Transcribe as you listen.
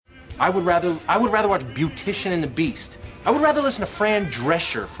I would rather watch Beautician and the Beast. I would rather listen to Fran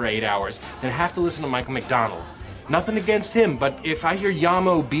Drescher for 8 hours than have to listen to Michael McDonald. Nothing against him, but if I hear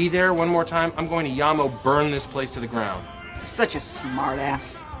Yamo Be There one more time, I'm going to Yamo burn this place to the ground. Such a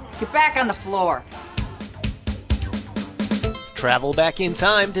smartass. Get back on the floor. Travel back in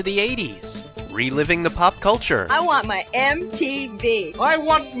time to the 80s, reliving the pop culture. I want my MTV. I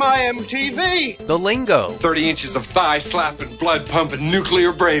want my MTV. The lingo. 30 inches of thigh slapping, blood pumping,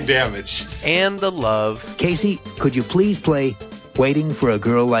 nuclear brain damage. And the love. Casey, could you please play Waiting for a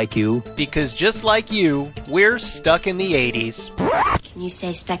Girl Like You? Because just like you, we're stuck in the 80s. Can you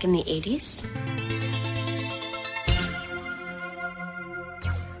say stuck in the 80s?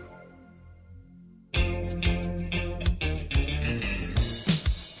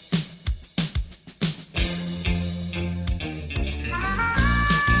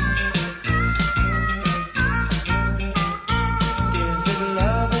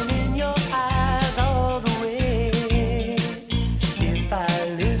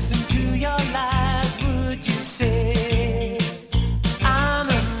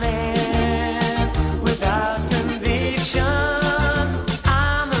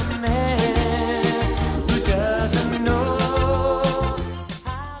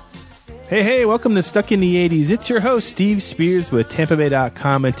 Hey, welcome to Stuck in the 80s. It's your host, Steve Spears with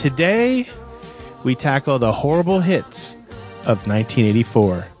TampaBay.com, and today we tackle the horrible hits of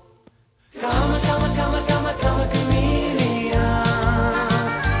 1984.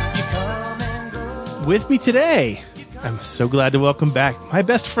 With me today, I'm so glad to welcome back my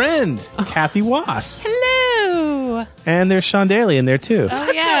best friend, Kathy Wass. Hello! And there's Sean Daly in there, too.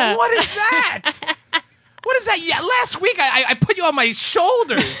 Oh, yeah. What is that? What is that? Yeah, last week I put you on my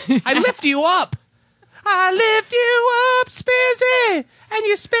shoulders. I lift you up. I lift you up, Spizzy, and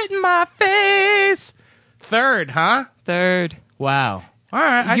you spit in my face. Third, huh? Third. Wow. All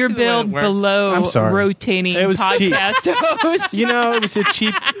right. You're billed below I'm sorry. rotating It was podcast host. You know, it was a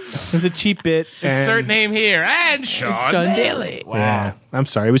cheap bit. And Insert name here. And Sean Daly. Wow. Yeah, I'm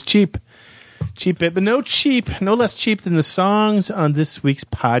sorry. It was cheap. Cheap bit, but no less cheap than the songs on this week's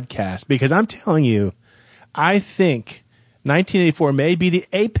podcast. Because I'm telling you, I think 1984 may be the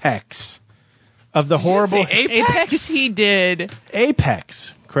apex of the horrible... Apex he did.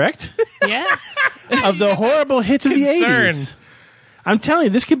 Apex, correct? Yeah. Of the horrible hits of the 80s. I'm telling you,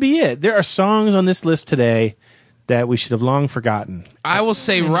 this could be it. There are songs on this list today that we should have long forgotten. I will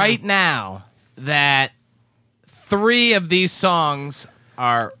say right now that 3 of these songs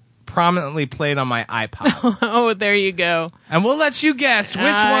are prominently played on my iPod. Oh, there you go. And we'll let you guess which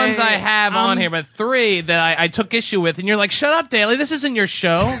ones I have on here, but 3 that I took issue with, and you're like, shut up, Daly, this isn't your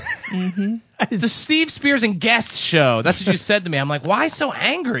show. Mm-hmm. It's a Steve Spears and guests show. That's what you said to me. I'm like, why so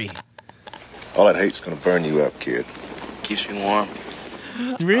angry? All that hate's gonna burn you up, kid. Keeps me warm.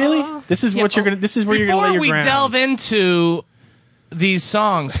 Really? This is what you're gonna. This is where you're gonna lay your ground. Before we delve into these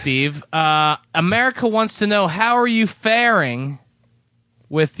songs, Steve, America wants to know, how are you faring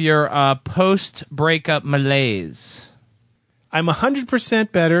with your post-breakup malaise? I'm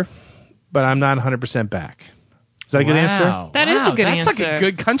 100% better, but I'm not 100% back. Is that a good answer? That is a good answer. That's like a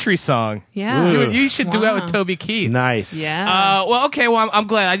good country song. Yeah. You should do that with Toby Keith. Nice. Yeah. Well, okay. Well, I'm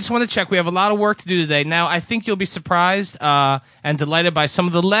glad. I just want to check. We have a lot of work to do today. Now, I think you'll be surprised and delighted by some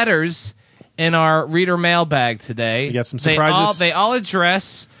of the letters in our reader mailbag today. You got some surprises? They all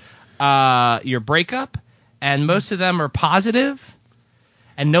address your breakup, and most of them are positive,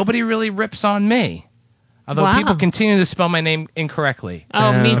 and nobody really rips on me. Although people continue to spell my name incorrectly.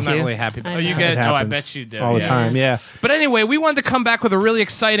 Oh, me too. I'm not really happy. Oh, you guys? Oh, I bet you do. All the time, yeah. But anyway, we wanted to come back with a really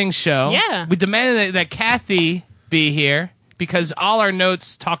exciting show. Yeah. We demanded that Kathy be here because all our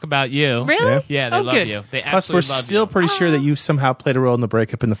notes talk about you. Really? Yeah, they love good. you. They Plus, we're absolutely still love you. pretty sure that you somehow played a role in the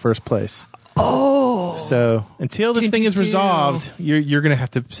breakup in the first place. Oh. So until this thing is resolved, you're going to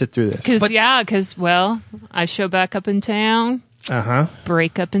have to sit through this. Because, I show back up in town. Uh-huh.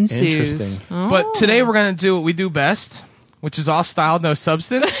 Breakup ensues. Interesting. Oh. But today we're going to do what we do best, which is all style, no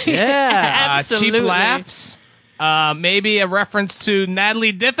substance. Yeah. Absolutely. Cheap laughs. Maybe a reference to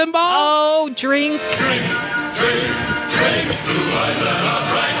Natalie Diffenbaugh. Oh, drink. Drink, drink, drink. Blue eyes that are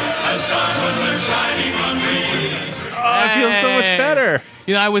bright as stars when they're shining on me. Oh, I feel so much better.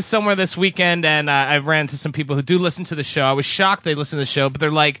 You know, I was somewhere this weekend, and I ran into some people who do listen to the show. I was shocked they listen to the show, but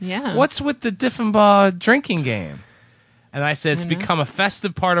they're like, what's with the Diffenbaugh drinking game? And I said, it's become a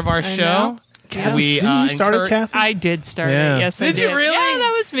festive part of our show. Didn't you start it, Kathy? I did start it. Yes, I did. Did you really? Yeah,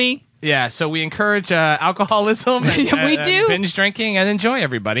 that was me. Yeah, so we encourage alcoholism and, we do. binge drinking and enjoy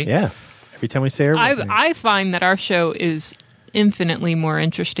everybody. Yeah. Every time we say everything. I find that our show is infinitely more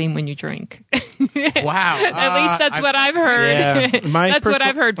interesting when you drink. Wow. At least that's what I've heard. Yeah. That's what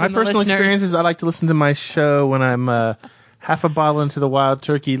I've heard from my personal the listeners. experience is I like to listen to my show when I'm half a bottle into the Wild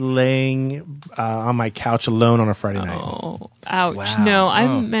Turkey, laying on my couch alone on a Friday night. Oh, ouch. Wow. No, I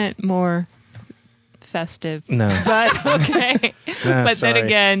Oh. meant more festive. No. But okay. No, but sorry. then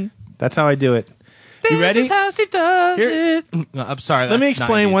again. That's how I do it. You ready? This is how she does Here- it. No, I'm sorry. Let me that's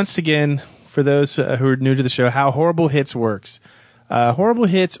explain 90s. once again for those who are new to the show how Horrible Hits works. Horrible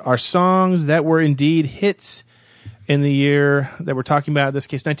Hits are songs that were indeed hits in the year that we're talking about, in this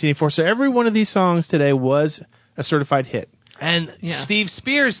case 1984. So every one of these songs today was a certified hit. And Steve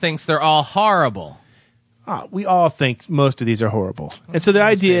Spears thinks they're all horrible. We all think most of these are horrible. And so the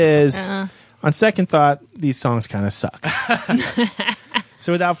idea is, on second thought, these songs kind of suck.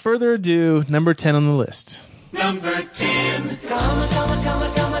 So without further ado, number 10 on the list. Number 10. Come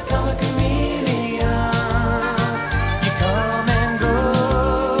a chameleon. You come and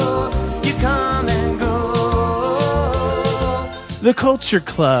go. You come and go. The Culture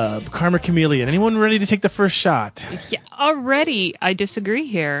Club, Karma Chameleon. Anyone ready to take the first shot? Yeah, already, I disagree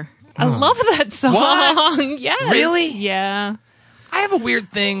here. I love that song. What? Yes. Really? Yeah. I have a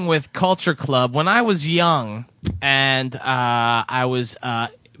weird thing with Culture Club. When I was young and I was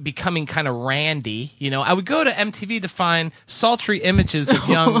becoming kind of randy, I would go to MTV to find sultry images of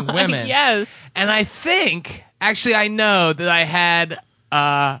young women. Yes. And I think, actually, I know that I had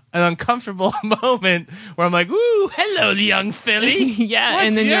an uncomfortable moment where I'm like, "Ooh, hello, young filly. Yeah, What's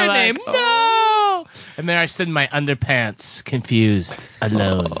and then your you're like, name? No." And there I stood in my underpants, confused,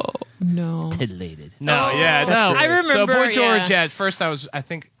 alone, No. titillated. No, no. I remember. So, Boy George, yeah. at first I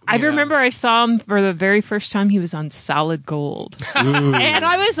think. I remember I saw him for the very first time. He was on Solid Gold. And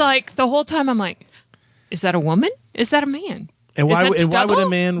I was like, the whole time, I'm like, is that a woman? Is that a man? And Is why, that and why would a stubble?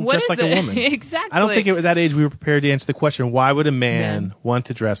 man What dress is like a it? woman? Exactly. I don't think at that age we were prepared to answer the question, why would a man want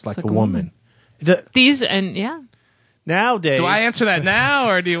to dress like a woman? These, and yeah. Nowadays. Do I answer that now,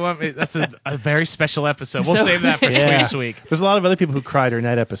 or do you want me? That's a very special episode. We'll So- save that for Yeah. Swedish Week. There's a lot of other people who cried during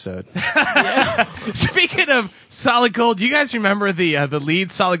that episode. Speaking of Solid Gold, you guys remember the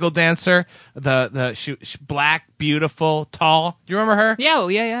lead Solid Gold dancer, the black, beautiful, tall? Do you remember her? Yeah,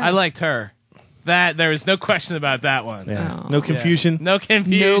 yeah. I liked her. That there was no question about that one. Yeah. No confusion. No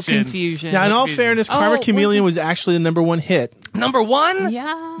confusion. No confusion. Now, in all fairness, Karma Chameleon was actually the number one hit. Number one?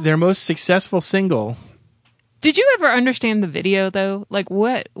 Yeah. Their most successful single. Did you ever understand the video though? Like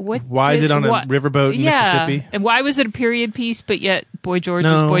what? Why is it on a riverboat in Mississippi? And why was it a period piece? But yet, Boy George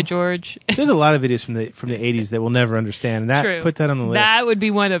No. is Boy George. There's a lot of videos from the 80s that we'll never understand. And that True. put that on the list. That would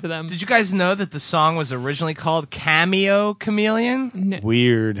be one of them. Did you guys know that the song was originally called Cameo Chameleon?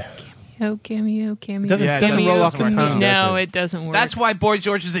 Weird. Cameo. Doesn't roll off the tongue. No, does it? it doesn't work. That's why Boy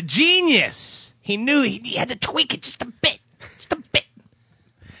George is a genius. He knew he had to tweak it just a bit.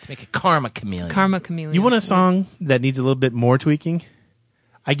 Make a Karma Chameleon. Karma Chameleon. You want a song that needs a little bit more tweaking?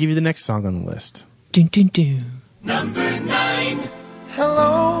 I give you the next song on the list. Dun, dun, dun. Number 9.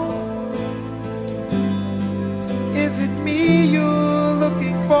 Hello, is it me you're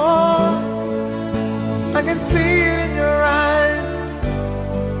looking for? I can see it in your eyes,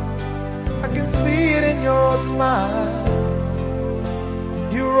 I can see it in your smile.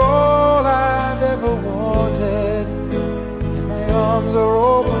 You're all I've ever wanted, and my arms are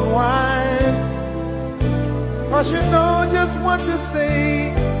open wide. 'Cause you know just what to say,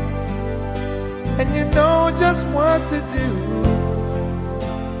 and you know just what to do.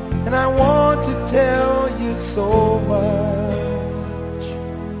 And I want to tell you so much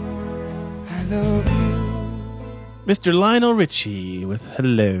I love you. Mr. Lionel Richie with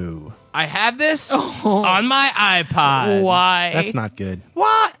Hello. I have this on my iPod. Why? That's not good.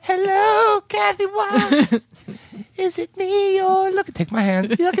 What? Hello, Kathy Watts. Is it me you're looking? Take my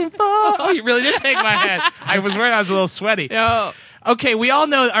hand. You're looking for? Oh, you really did take my hand. I was worried I was a little sweaty. No. Okay, we all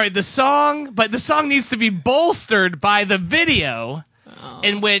know. All right, the song, but the song needs to be bolstered by the video.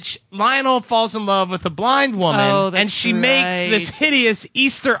 In which Lionel falls in love with a blind woman, and she makes this hideous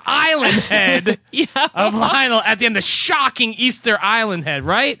Easter Island head of Lionel at the end, the shocking Easter Island head,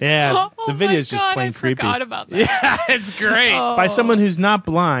 right? Yeah, the video is just plain creepy. I forgot about that. Yeah, it's great. By someone who's not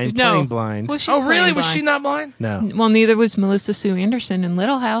blind, No. playing blind. Was she Oh, really? playing Was blind? she not blind? No. Well, neither was Melissa Sue Anderson in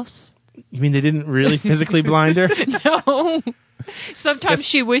Little House. You mean they didn't really physically blind her? No. Sometimes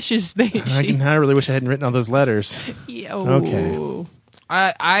she wishes they. I really wish I hadn't written all those letters. Okay.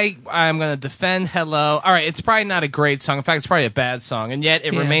 I'm going to defend Hello. All right, it's probably not a great song. In fact, it's probably a bad song, and yet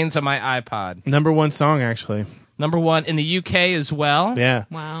it remains on my iPod. Number one song, actually. Number one in the UK as well. Yeah.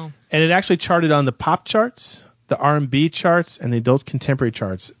 Wow. And it actually charted on the pop charts, the R&B charts, and the adult contemporary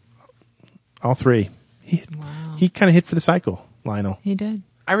charts. All three. He He kind of hit for the cycle, Lionel. He did.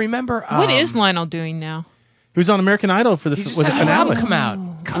 I remember. What is Lionel doing now? He was on American Idol for the He just with the had an finale. album come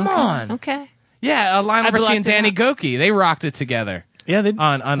out. Come on. Okay. Yeah, Lionel I've Richie and looked it Danny up. Goki. They rocked it together. Yeah, they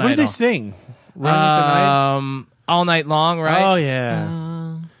on What Idol. did they sing? Running the Night? All Night Long, right? Oh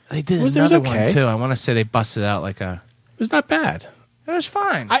yeah. They did It was another okay. one too. I want to say they busted out like a. It was not bad. It was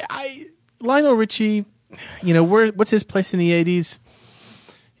fine. Lionel Richie, what's his place in the 80s?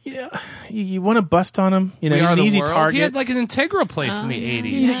 Yeah, you want to bust on him. We he's Are an the easy World. target. He had like an integral place in the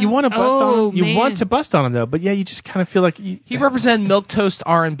 80s. You want to bust on him. You man. want to bust on him though, but yeah, you just kind of feel like He represented milquetoast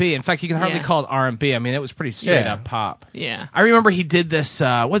R&B. In fact, you can hardly Yeah. call it R&B. I mean, it was pretty straight Yeah. up pop. Yeah. I remember he did this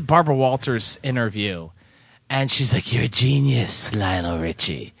with Barbara Walters interview, and she's like, "You're a genius, Lionel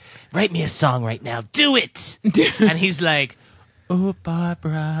Richie. Write me a song right now. Do it." And he's like, "Oh,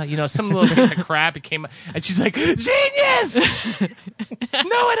 Barbara," some little piece of crap. It came, and she's like, "Genius!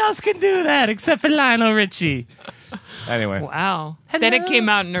 No one else can do that except for Lionel Richie." Anyway, Wow. Then it came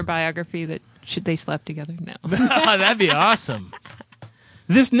out in her biography that they slept together. No. that'd be awesome.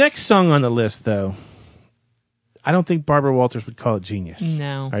 This next song on the list, though, I don't think Barbara Walters would call it genius.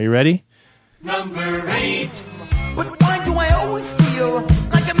 No. Are you ready? Number 8. But why do I always feel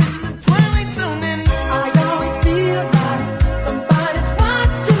like I'm in the twilight zone and I always feel like somebody's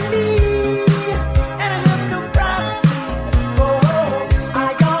watching me and I have no privacy. Oh,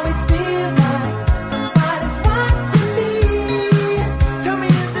 I always feel like somebody's watching me. Tell me,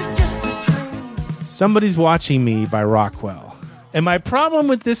 is it just a dream? Somebody's Watching Me by Rockwell. And my problem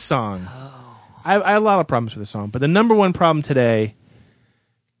with this song, I have a lot of problems with this song, but the number one problem today,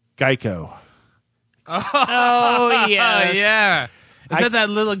 Geico. Oh, yes. Yeah. Is that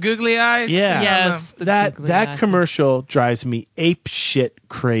little googly eye? Yeah. Yes. the That googly eye. commercial drives me ape shit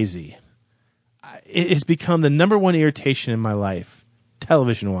crazy. It has become the number one irritation in my life,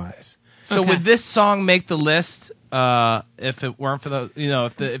 television wise. So Okay. would this song make the list if it weren't for the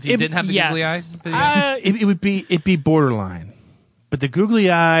if you didn't have the Yes. googly eye? Video? It'd be borderline, but the googly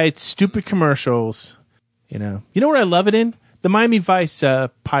eyed stupid commercials. You know what I love it in? The Miami Vice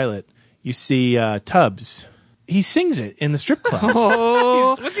pilot. You see Tubbs. He sings it in the strip club.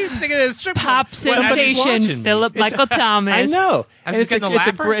 Oh, What's he singing in the strip club? pop Somebody's watching sensation, me. Philip Michael Thomas. I know. Has And he it's gotten a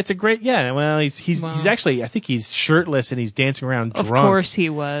lapper? it's a great yeah. Well, he's actually I think he's shirtless and he's dancing around Of drunk. course he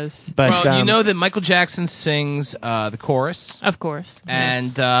was. But Well, you know that Michael Jackson sings the chorus, Of course.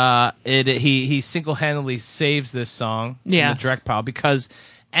 and Yes. he single handedly saves this song in Yes. the direct pile because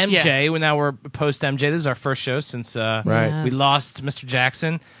MJ. Well, now we're post MJ. This is our first show since Right. we lost Mr.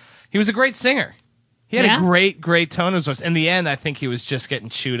 Jackson. He was a great singer. He had Yeah. a great tone in his voice. In the end, I think he was just getting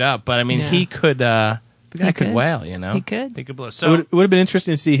chewed up. But I mean, Yeah. he could. The guy He could could. wail. He could. He could blow. it So, would have been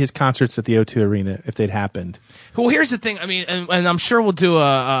interesting to see his concerts at the O2 Arena if they'd happened. well, here's the thing. I mean, and I'm sure we'll do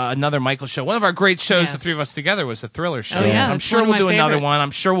another Michael show. One of our great shows, Yes. the three of us together, was the Thriller show. Oh, yeah, I'm it's sure one of we'll do my another favorite. one.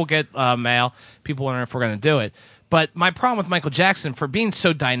 I'm sure we'll get mail. People wondering if we're going to do it. But my problem with Michael Jackson, for being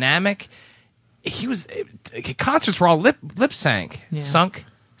so dynamic, he was concerts were all lip sank, Yeah. sunk,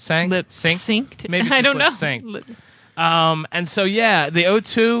 sank, Lip synced. synced. Maybe it's I just don't know. lip synced. And so yeah, the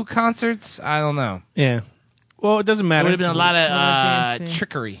O2 concerts, I don't know. Yeah. Well, it doesn't There matter. would have been a lot of dancing.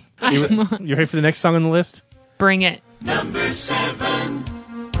 trickery. You ready for the next song on the list? Bring it. Number 7.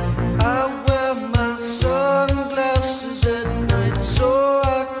 I wear my sunglasses at night so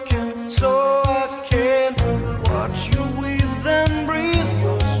I can watch you weave and breathe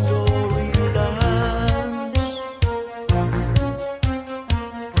your storylines.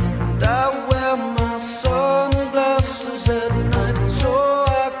 And I wear my sunglasses at night so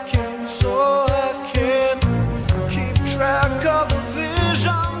I can keep track of the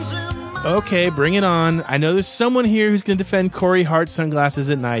visions in my Okay, bring it on. I know there's someone here who's going to defend Corey Hart's Sunglasses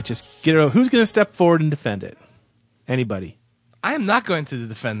at Night. Just get it over. Who's going to step forward and defend it? Anybody? I am not going to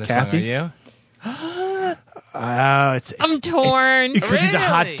defend this Kathy? song, are you? I'm torn. Because he's a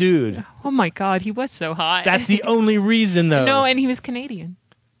hot Really? dude. Oh my God, he was so hot. That's the only reason, though. No, and he was Canadian.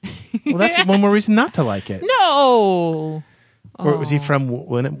 Well, that's one more reason not to like it. No. Or was he from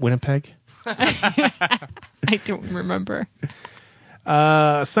Winnipeg? I don't remember.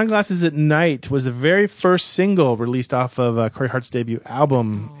 Sunglasses at Night was the very first single released off of Corey Hart's debut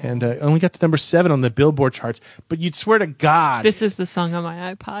album, and only got to number 7 on the Billboard charts. But you'd swear to God, This is the song on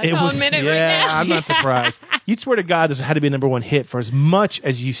my iPod. it Oh, would- a minute yeah, right now. I'm not surprised. You'd swear to God this had to be a number 1 hit for as much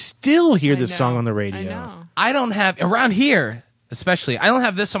as you still hear I this know. song on the I radio. know. I don't have around here, especially. I don't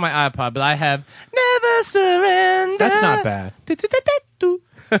have this on my iPod, but I have "Never Surrender." That's not bad.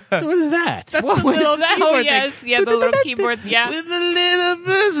 What is that? That's What the was little that? keyboard Oh, thing. yes. Yeah, the little keyboard. Yeah. With a little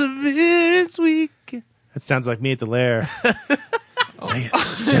perseverance, we can. That sounds like me at the lair.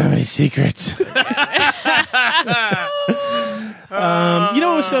 So many secrets.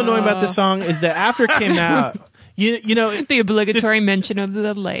 so annoying about this song is that after it came out, you know the obligatory mention of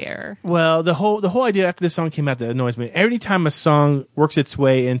the layer. Well, the whole idea after this song came out that annoys me. Every time a song works its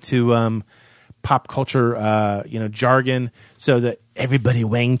way into pop culture, jargon, so that everybody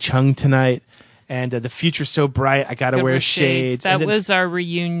Wang Chung tonight, and the future's so bright, I gotta wear shades. That was our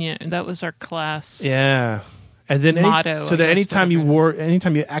reunion. That was our class. Yeah. And then motto, so that anytime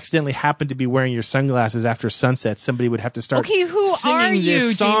you accidentally happened to be wearing your sunglasses after sunset, somebody would have to start who singing are you,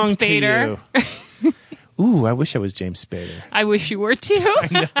 this song James Spader? to you. Ooh, I wish I was James Spader. I wish you were too. I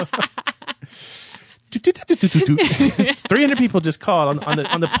know. 300 people just called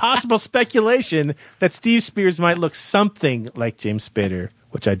on the possible speculation that Steve Spears might look something like James Spader,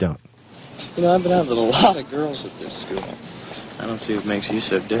 which I don't. You know, I've been out with a lot of girls at this school. I don't see what makes you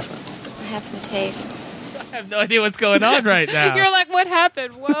so different. I have some taste. I have no idea what's going on right now. You're like, what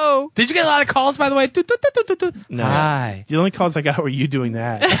happened? Whoa. Did you get a lot of calls, by the way? No. Hi. The only calls I got were you doing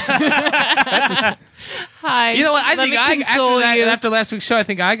that. Hi. You know what? I Let think me console you. after last week's show, I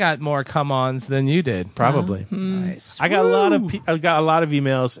think I got more come-ons than you did. Probably. Nice. I got a lot of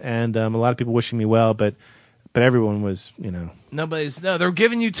emails and a lot of people wishing me well, but everyone was, they're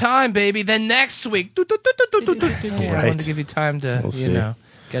giving you time, baby. Then next week, I Right. want to give you time to, We'll see.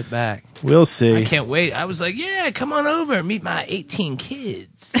 get back. We'll see. I can't wait. I was like, yeah, come on over, meet my 18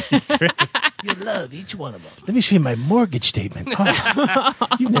 kids. You'll love each one of them. Let me show you my mortgage statement. Oh,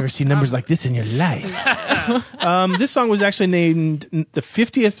 you've never seen numbers like this in your life. This song was actually named the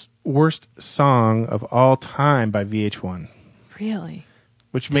 50th worst song of all time by VH1. Really?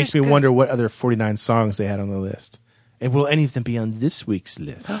 Which makes me wonder what other 49 songs they had on the list. And will any of them be on this week's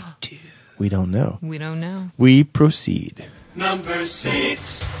list? We don't know. We don't know. We proceed. Number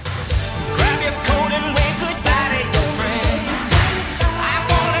 6. Grab your coat and wave goodbye to your friend. I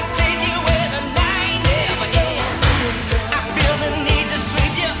wanna take you where the night never ends. I feel the need to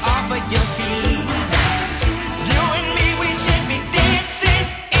sweep you off of your feet. You and me, we should be dancing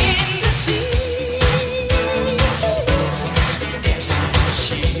in the sheets.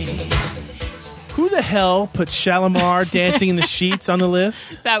 Who the hell put Shalimar Dancing in the Sheets on the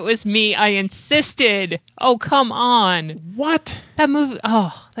list? That was me. I insisted. Oh, come on. What? That movie.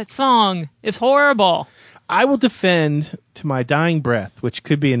 Oh, that song is horrible. I will defend to my dying breath, which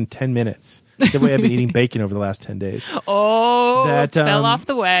could be in 10 minutes. The way I've been eating bacon over the last 10 days. Oh, that fell off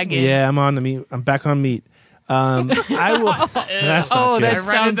the wagon. Yeah, I'm on the meat. I'm back on meat. I will. That's not good. That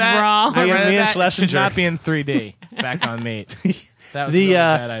sounds wrong. Me and It Schlesinger. should not be in 3D. Back on meat. That was a really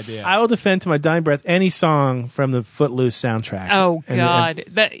bad idea. I will defend to my dying breath any song from the Footloose soundtrack. Oh, God.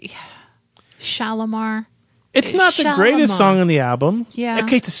 Shalimar. It's not the greatest song on the album. Yeah.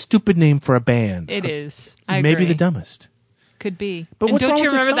 Okay, it's a stupid name for a band. It is. I Maybe agree. the dumbest. Could be. But and what's don't wrong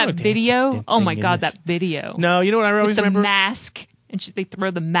you with the remember song? that video? Dancing Oh, my in God, the- that video. No, you know what I always With the remember? mask. And they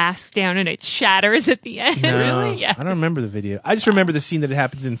throw the mask down and it shatters at the end. No, Really? Yes. I don't remember the video. I just remember the scene that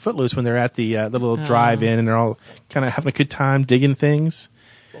happens in Footloose when they're at the little drive-in and they're all kind of having a good time digging things.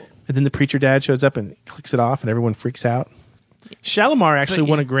 And then the preacher dad shows up and clicks it off and everyone freaks out. Shalimar actually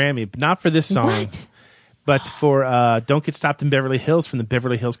won a Grammy, but not for this song. What? But for Don't Get Stopped in Beverly Hills from the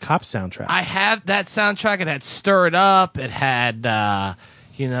Beverly Hills Cop soundtrack. I have that soundtrack. It had Stir It Up. It had,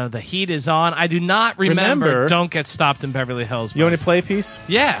 The Heat Is On. I do not remember Don't Get Stopped in Beverly Hills. You want to play a piece?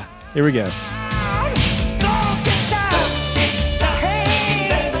 Yeah. Here we go.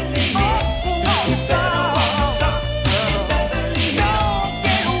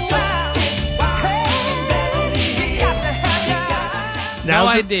 No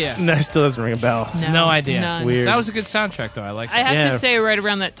idea. No, it still doesn't ring a bell. No idea. None. Weird. That was a good soundtrack, though. I like I it. have to say, right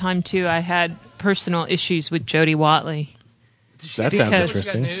around that time, too, I had personal issues with Jodie Watley. That sounds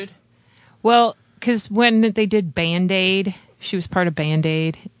interesting. Well, because when they did Band-Aid, she was part of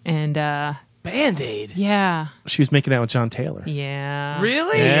Band-Aid, and Band-Aid? yeah. She was making out with John Taylor. Yeah.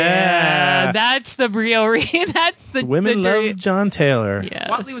 Really? Yeah. That's the real that's the Women love John Taylor. Yeah.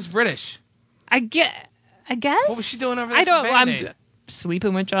 Watley was British. I guess. What was she doing over there I don't. for Band-Aid? I'm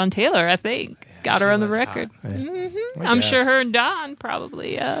sleeping with John Taylor. I think got her on the record. I'm sure her and Don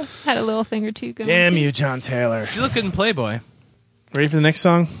probably had a little thing or two going. Damn too. you, John Taylor. She looked good in Playboy. Ready for the next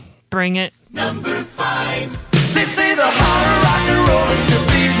song? Bring it. Number 5. They say the harder rock and roll is to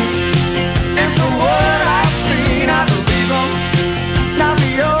beat. And from what I've seen, I believe them. Now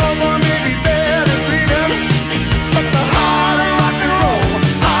the old one may be better freedom. But the harder rock and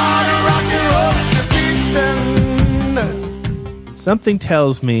roll is to beat. Something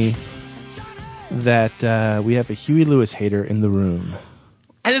tells me that we have a Huey Lewis hater in the room.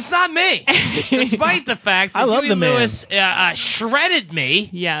 And it's not me, despite the fact that I love Huey the man. Lewis shredded me.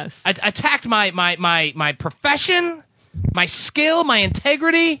 Yes. Attacked my profession, my skill, my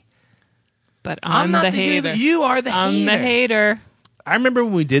integrity. But I'm not the hater. hater. You are the I'm hater. the hater. I remember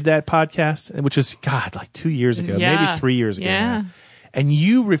when we did that podcast, which was, God, like 2 years ago, Yeah. maybe 3 years ago. Yeah. now. And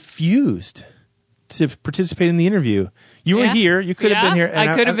you refused to participate in the interview. You were Yeah. here. You could have Yeah, been here.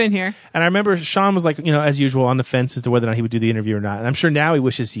 I could have been here. And I remember Sean was like, as usual, on the fence as to whether or not he would do the interview or not. And I'm sure now he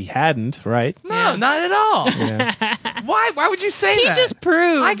wishes he hadn't, right? No, not at all. Yeah. Why would you say He that? just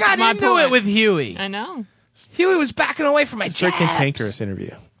proved I got my into point. it with Huey. I know. Huey was backing away from my It's a very jabs. cantankerous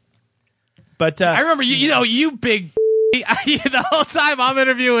interview. But I remember you big. The whole time I'm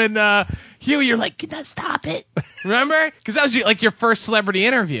interviewing Huey, you're like, stop it. Remember? Because that was your first celebrity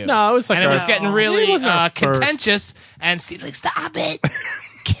interview. No, it was like and it was getting really It wasn't our first. contentious. And Steve's like, stop it.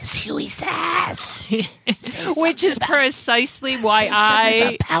 Kiss Huey's ass. Which is precisely why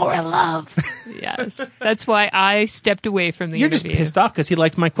I power of love. Yes, that's why I stepped away from the you're just interview. pissed off because he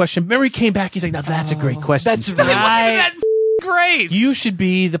liked my question. Remember, he came back. He's like, "Now that's a great question. That's Steve. right. Great. You should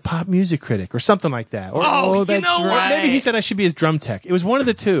be the pop music critic or something like that." Or, you that's know right. what? Maybe he said I should be his drum tech. It was one of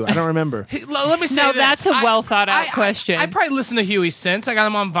the two. I don't remember. Let me say No, this. that's a well thought out question. I probably listened to Huey since. I got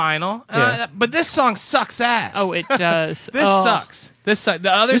him on vinyl. Yeah. But this song sucks ass. Oh, it does. This sucks. This sucks.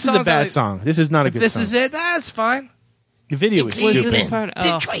 The other This is songs a bad I like- song. This is not a good This song. is it. That's fine. The video was Was stupid. this part?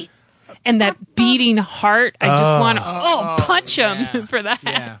 Oh. And that beating heart, I just want to punch him for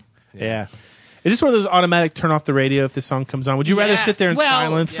that. Yeah. Is this one of those automatic turn off the radio if this song comes on? Would you rather sit there in Well,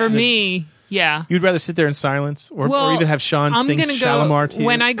 silence? for me, yeah. You'd rather sit there in silence or even have Sean I'm sing gonna Shalimar go, to you?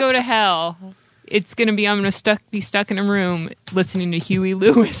 when I go to hell, it's going to be I'm going to be stuck in a room listening to Huey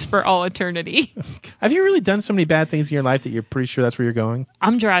Lewis for all eternity. Have you really done so many bad things in your life that you're pretty sure that's where you're going?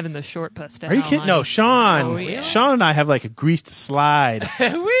 I'm driving the short bus to Are you hell, kidding? No, honey. Sean. Oh, yeah. Sean and I have like a greased slide.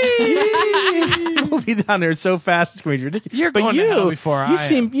 We'll be down there so fast it's going to be ridiculous. You're going to hell before I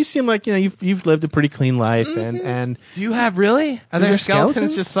am. You seem like you've lived a pretty clean life and Do you have really? Are there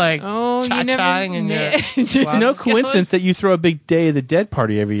skeletons just like Oh, you never cha-chaing in your... it's no coincidence that you throw a big Day of the Dead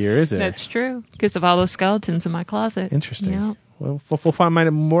party every year, is it? That's true because of all those skeletons in my closet. Interesting. Yeah. Well, we'll find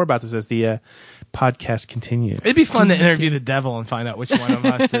out more about this as the podcast continues. It'd be fun to interview the devil and find out which one of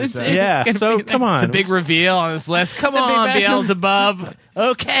us is... Yeah, so come on. The big reveal on this list. Come big on, bad- Beelzebub.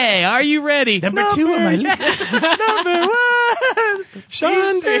 Okay, are you ready? Number 2 on my list. Number 1.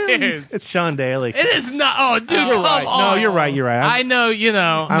 Sean Daly. Cheers. It's Sean Daly. It is not... Oh, dude, You're come right. on. No, you're right. You're right. I know,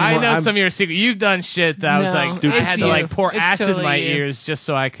 I know I'm- some of your secrets. You've done shit that I was No, like, Stupid I had to stuff. like pour It's acid in totally my you. ears just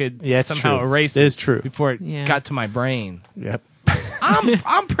so I could Yeah, it's somehow true. erase It it is true. before it Yeah. got to my brain. Yep.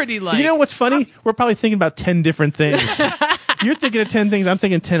 I'm pretty like... You know what's funny? We're probably thinking about 10 different things. You're thinking of 10 things. I'm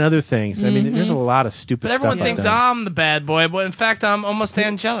thinking 10 other things. I mean, there's a lot of stupid But stuff. everyone like thinks that. I'm the bad boy, but in fact, I'm almost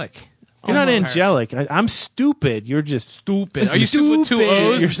angelic. You're not angelic. I'm stupid. You're just stupid. Are you stupid with two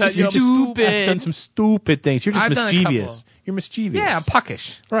O's? You're Is that just your- stupid. I've done some stupid things. You're just I've done a mischievous. couple. You're mischievous. Yeah, I'm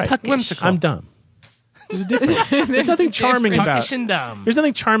puckish. right. Puckish. Whimsical. I'm dumb. There's a difference. There's nothing charming about. Puckish and dumb. There's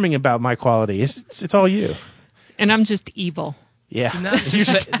nothing charming about my quality. It's all you. And I'm just evil. Yeah. Now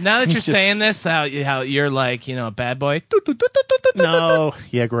that you're Just- saying this, how you're like, a bad boy. No.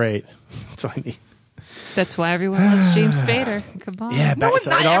 Yeah. Great. That's what I need. That's why everyone loves James Spader. Come on. Yeah. No, it's-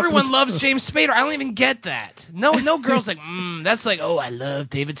 not it all everyone comes- loves James Spader. I don't even get that. No girl's like, that's like, oh, I love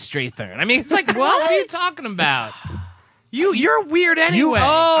David Strathern. I mean, it's like, what are you talking about? You're weird anyway.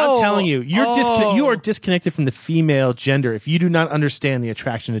 I'm telling you, you Oh. are disconnected from the female gender if you do not understand the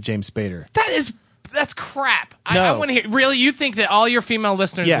attraction to James Spader. That's crap. No. I want to hear. Really, you think that all your female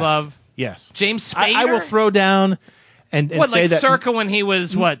listeners Yes. love Yes. James Spader? I will throw down and what, say like that circa when he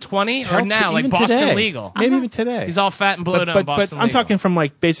was 20 or now, like even Boston today. Legal. Maybe even today. He's all fat and bloated on but Boston I'm Legal. talking from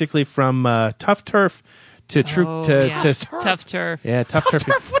basically from Tough Turf to True to Tough Turf. yeah Tough Turf.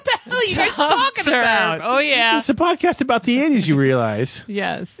 What the hell are you guys Tough talking Turf. about? Oh yeah. This is a podcast about the 80s. You realize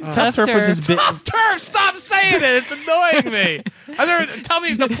Yes. Tough Turf was his big. Tough Turf! Stop saying it. It's annoying me. Tell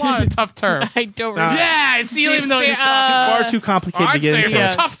me the plot of Tough Turf. I don't remember. Yeah, see, you don't even know James you're Spader, Far too complicated to I'd get say into.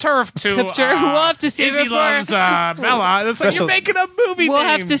 Yeah. Tough Turf to Tough Turf. We'll have to save Izzy it for- loves Bella. That's like Special- you're making a movie We'll name.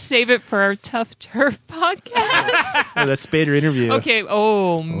 have to save it for our Tough Turf podcast. Oh, that Spader interview. Okay.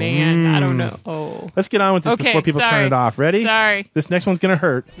 Oh man, I don't know. Oh. Let's get on with this Okay, before people sorry. turn it off. Ready? Sorry. This next one's gonna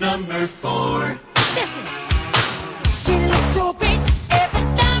hurt. Number 4. Listen, she looks so great.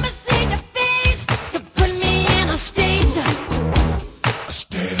 Every time I see your face, you put me in a state. A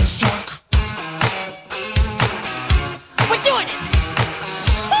state of shock. We're doing it.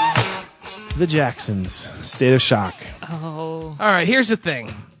 The Jacksons, State of Shock. Oh. All right, here's the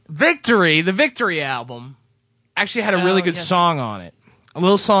thing. Victory, the Victory album, actually had a really good yes. song on it. A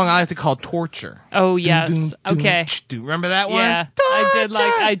little song I like to call Torture. Oh yes. Okay. Do you remember that one? Yeah.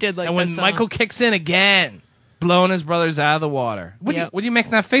 I did like And when that song. Michael kicks in again, blown his brothers out of the water. What are you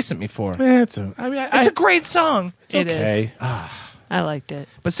making that face at me for? It's a great song. It's okay. I liked it.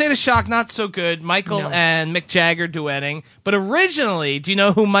 But State of Shock, not so good. Michael and Mick Jagger duetting. But originally, do you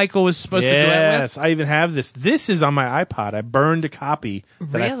know who Michael was supposed to duet with? Yes, I even have this. This is on my iPod. I burned a copy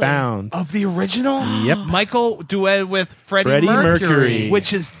that I found. Of the original? Yep. Michael duetted with Freddie Mercury,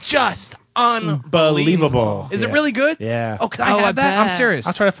 which is just unbelievable. Is it really good? Yeah. Oh, can I have that? I'm serious.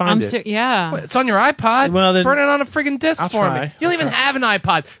 I'll try to find it. Yeah. Wait, it's on your iPod? Well, then burn it on a friggin' disc I'll for try. me. You don't even have an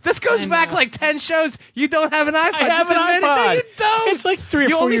iPod. This goes back like 10 shows. You don't have an iPod. I have Just an admit it. No, iPod. you don't. It's like 3 or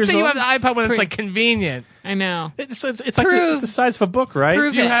 4 You only years say you old. have an iPod when it's like convenient. I know. It's like it's the size of a book, right?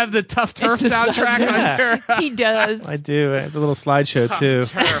 Prove Do you it. have the Tough Turf It's the soundtrack size- on your... He does. I do. It's a little slideshow too.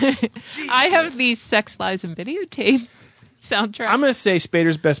 I have the Sex, Lies, and Videotape soundtrack. I'm going to say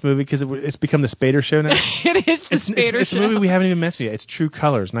Spader's best movie because it's become the Spader show now. It is the It's Spader a show. movie we haven't even mentioned yet. It's True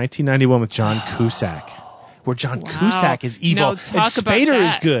Colors, 1991 with John Cusack, where John Cusack is evil No, and talk about Spader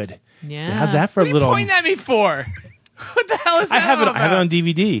is that. good. Yeah. How's that for What a are you little? pointing at me for? What the hell is that I have it. all I have it about? on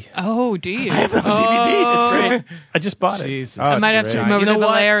DVD. Oh, do you? I have it on DVD. It's great. I just bought it. Jesus. Oh, I it's might have to great. come over You to know the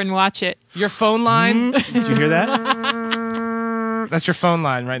what? lair and watch it. Your phone line? Did you hear that? That's your phone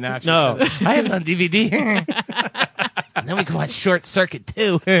line right now. No. I have it on DVD. And then we can watch Short Circuit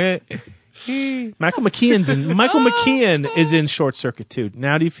too. Michael McKean is in Short Circuit too.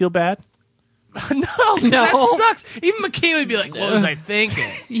 Now, do you feel bad? No, that sucks. Even McKean would be like, "What was I thinking?"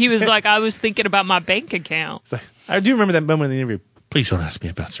 He was like, I was thinking about my bank account. It's like, I do remember that moment in the interview. Please don't ask me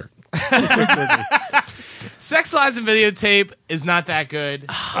about certain. Sex, Lies, and Videotape is not that good.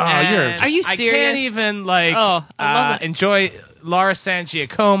 Are you I serious? can't even like Oh, I love it. enjoy Laura San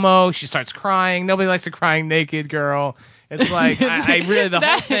Giacomo. She starts crying. Nobody likes a crying naked girl. It's like I really the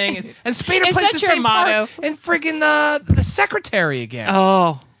whole thing. And Spader Is plays that the your same part motto? in friggin' the Secretary again.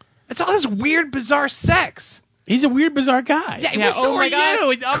 Oh. It's all this weird, bizarre sex. He's a weird, bizarre guy. Yeah, Yeah, so oh my are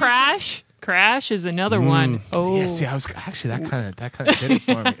God. you. Crash is another one. Oh. Yeah, see, I was actually that kind of did it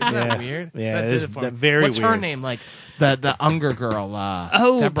for me. Isn't that weird? Yeah, that it did is it for me. very What's her weird. name? Like the Unger girl.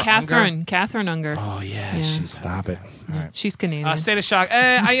 Deborah Unger? Catherine Unger. Oh yeah, she's Stop it. She's Canadian. State of Shock.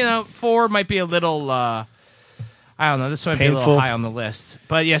 4 might be a little. I don't know. This might be a Painful. little high on the list,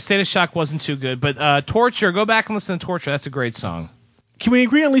 but yeah, State of Shock wasn't too good. But Torture. Go back and listen to Torture. That's a great song. Can we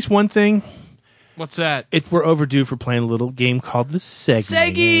agree on at least one thing? What's that? We're overdue for playing a little game called the Seggies.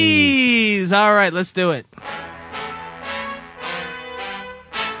 Seggies. All right, let's do it.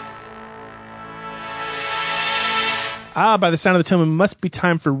 By the sound of the tone, it must be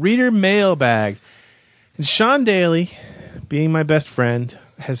time for Reader Mailbag. And Sean Daly, being my best friend,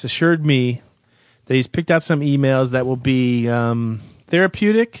 has assured me that he's picked out some emails that will be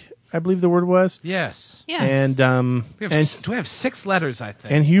therapeutic, I believe the word was. Yes. And do we have 6 letters, I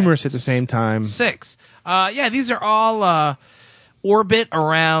think? and humorous at the same time. 6. These are all orbit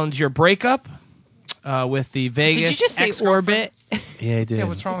around your breakup with the Vegas. Did you just say ex-girlfriend. orbit? Yeah, I did. Yeah,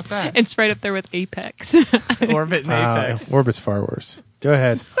 what's wrong with that? It's right up there with Apex. Orbit and Apex. Orbit's far worse. Go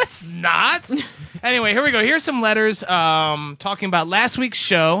ahead. It's not. Anyway, here we go. Here's some letters talking about last week's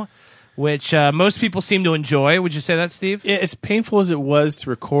show, which most people seem to enjoy. Would you say that, Steve? As painful as it was to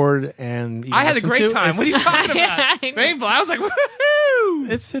record and even I had a listen great to, time. What are you talking about? Painful. I was like, woohoo!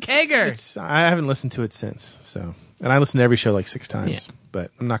 It's Kegger. I haven't listened to it since. So, and I listened to every show like 6 times, but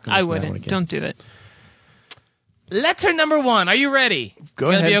I'm not going to I listen to that one wouldn't. again. Don't do it. Letter number 1. Are you ready? Go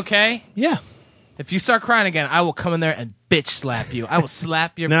You gonna ahead. be okay? Yeah. If you start crying again, I will come in there and bitch slap you. I will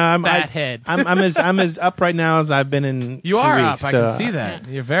slap your No, fat head. I'm as up right now as I've been in. You 2 are weeks, up. I so can see that.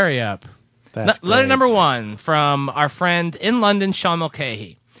 You're very up. That's Letter great. number 1 from our friend in London, Sean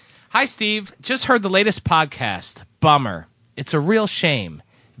Mulcahy. Hi, Steve. Just heard the latest podcast. Bummer. It's a real shame.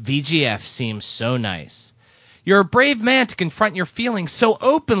 VGF seems so nice. You're a brave man to confront your feelings so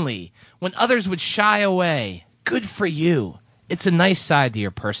openly when others would shy away. Good for you. It's a nice side to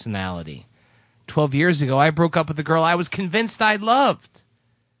your personality. 12 years ago, I broke up with a girl I was convinced I loved.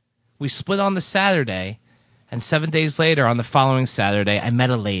 We split on the Saturday, and 7 days later, on the following Saturday, I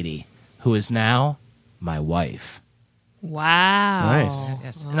met a lady who is now my wife. Wow. Nice.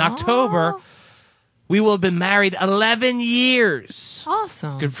 Yes. In October, we will have been married 11 years.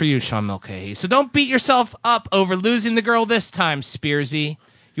 Awesome. Good for you, Sean Mulcahy. So don't beat yourself up over losing the girl this time, Spearsy.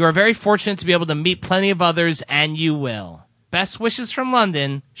 You are very fortunate to be able to meet plenty of others, and you will. Best wishes from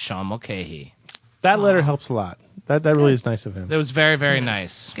London, Sean Mulcahy. That letter helps a lot. That really is nice of him. That was very, very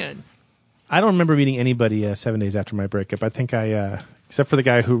nice. Good. I don't remember meeting anybody 7 days after my breakup. I think except for the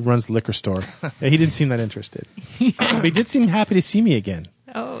guy who runs the liquor store. Yeah, he didn't seem that interested. But he did seem happy to see me again.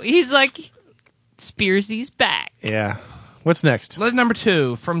 Oh, he's like, Spearsy's back. Yeah. What's next? Letter number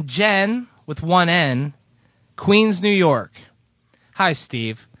 2 from Jen with 1 N. Queens, New York. Hi,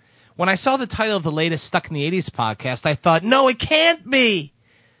 Steve. When I saw the title of the latest Stuck in the 80s podcast, I thought, no, it can't be.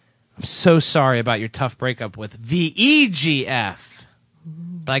 I'm so sorry about your tough breakup with VEGF.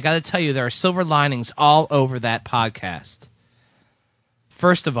 But I got to tell you, there are silver linings all over that podcast.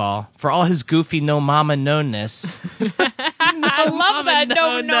 First of all, for all his goofy no mama known-ness. I love that.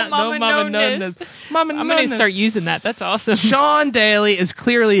 No mama known-ness. I'm going to start using that. That's awesome. Sean Daly is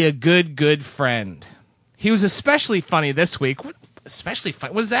clearly a good friend. He was especially funny this week. Especially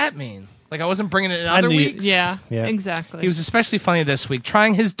funny? What does that mean? Like I wasn't bringing it in other weeks? Yeah, exactly. He was especially funny this week,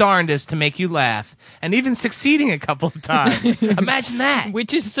 trying his darndest to make you laugh, and even succeeding a couple of times. Imagine that.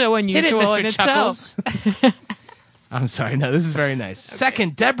 Which is so unusual Hit it, Mr. in Chuckles. itself. I'm sorry. No, this is very nice. Okay.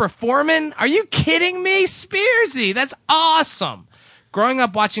 Second, Deborah Foreman. Are you kidding me? Spearsy. That's awesome. Growing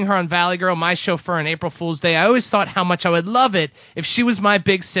up watching her on Valley Girl, my chauffeur on April Fool's Day, I always thought how much I would love it if she was my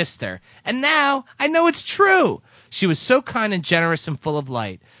big sister. And now I know it's true. She was so kind and generous and full of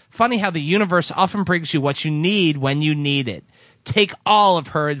light. Funny how the universe often brings you what you need when you need it. Take all of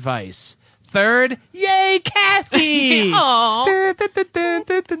her advice. Third, yay, Kathy!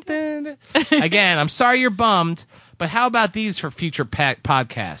 Again, I'm sorry you're bummed, but how about these for future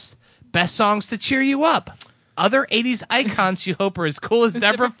podcasts? Best songs to cheer you up. Other 80s icons you hope are as cool as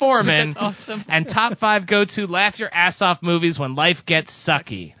Deborah Foreman. That's awesome. And top 5 go-to laugh your ass off movies when life gets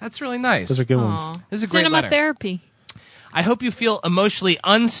sucky. That's really nice. Those are good ones. This is a great Cinema letter. therapy. I hope you feel emotionally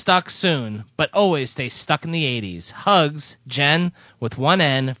unstuck soon, but always stay stuck in the 80s. Hugs, Jen, with one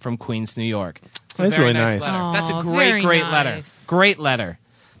N from Queens, New York. It's a That's very really nice. letter. Aw, That's a very great nice. letter. Great letter.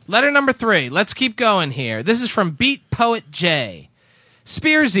 Letter number 3. Let's keep going here. This is from Beat Poet J.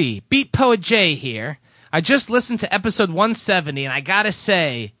 Spearsy, Beat Poet J here. I just listened to episode 170, and I gotta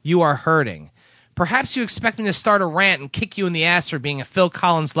say, you are hurting. Perhaps you expect me to start a rant and kick you in the ass for being a Phil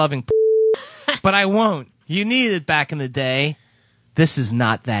Collins loving but I won't. You needed it back in the day. This is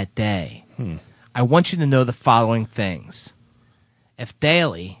not that day. I want you to know the following things. If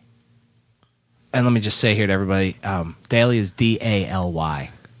Daly, and let me just say here to everybody, Daly is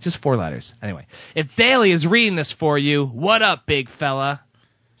D-A-L-Y. Just 4 letters. Anyway, if Daly is reading this for you, what up, big fella?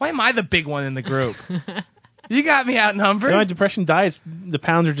 Why am I the big one in the group? You got me outnumbered. You know, my depression diets, the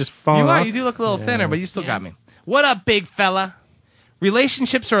pounds are just falling You are. off. You do look a little thinner, but you still got me. What up, big fella?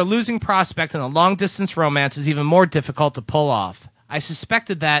 Relationships are a losing prospect, and a long-distance romance is even more difficult to pull off. I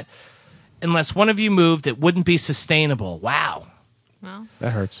suspected that unless one of you moved, it wouldn't be sustainable. Wow. Well, that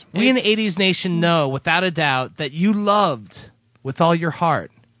hurts. We in 80s Nation know, without a doubt, that you loved with all your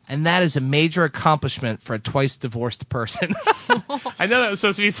heart. And that is a major accomplishment for a twice-divorced person. I know that was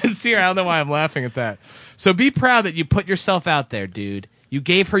supposed to be sincere. I don't know why I'm laughing at that. So be proud that you put yourself out there, dude. You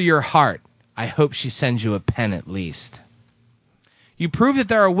gave her your heart. I hope she sends you a pen at least. You prove that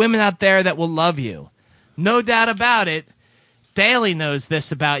there are women out there that will love you. No doubt about it. Daly knows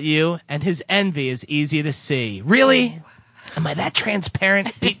this about you, and his envy is easy to see. Really? Am I that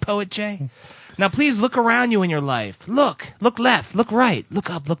transparent, Beat Poet J? Now, please look around you in your life. Look left, look right,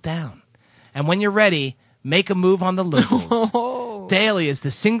 look up, look down. And when you're ready, make a move on the locals. Daly is the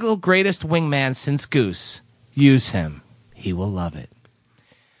single greatest wingman since Goose. Use him. He will love it.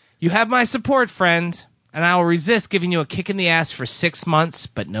 You have my support, friend, and I will resist giving you a kick in the ass for 6 months,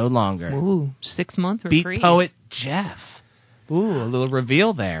 but no longer. Ooh, 6 months for Beat free. Poet Jeff. Ooh, a little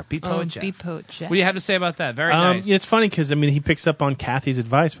reveal there. Beat Poet Jeff. Beat Poet Jeff. What do you have to say about that? Very nice. Yeah, it's funny because, I mean, he picks up on Kathy's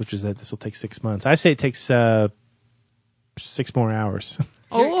advice, which is that this will take 6 months. I say it takes 6 more hours.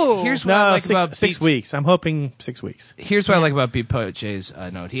 Here's what I like about six Beat- weeks. I'm hoping 6 weeks. Here's what I like about Beat Poet J's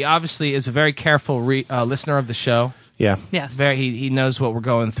note. He obviously is a very careful listener of the show. Yeah. Yes. He knows what we're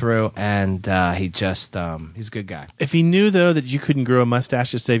going through, and he just he's a good guy. If he knew, though, that you couldn't grow a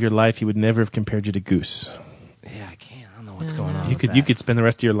mustache to save your life, he would never have compared you to Goose. Yeah, I can't. I don't know what's going on. You could spend the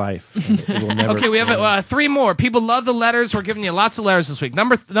rest of your life. It will never. Okay, we have 3 more. People love the letters. We're giving you lots of letters this week.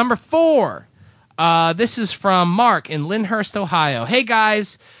 Number 4. This is from Mark in Lyndhurst, Ohio. Hey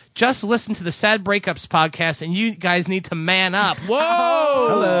guys, just listen to the Sad Breakups podcast, and you guys need to man up. Whoa!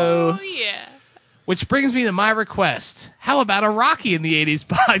 Hello. Oh, yeah. Which brings me to my request. How about a Rocky in the 80s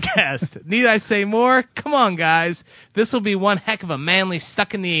podcast? Need I say more? Come on, guys. This will be one heck of a manly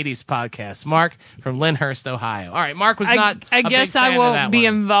Stuck in the 80s podcast. Mark from Lyndhurst, Ohio. All right, Mark was not I a big guess fan I of won't that be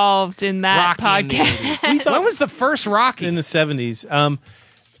one. involved in that Rocky in the podcast. 80s. When was the first Rocky? In the 70s.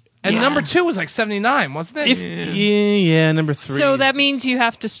 And Yeah. number 2 was like 79, wasn't it? Yeah, number 3. So that means you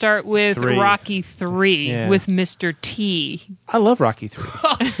have to start with 3. Rocky 3 Yeah. with Mr. T. I love Rocky 3.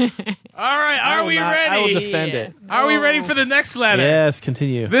 All right, are we ready? I will defend it. Are we ready for the next letter? Yes,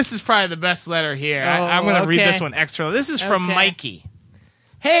 continue. This is probably the best letter here. Oh, I'm going to read okay. this one extra. This is from Okay. Mikey.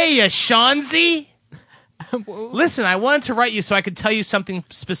 Hey, Shawnzy. Listen, I wanted to write you so I could tell you something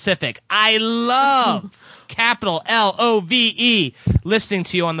specific. I love, capital LOVE, listening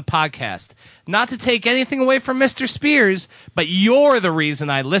to you on the podcast. Not to take anything away from Mr. Spears, but you're the reason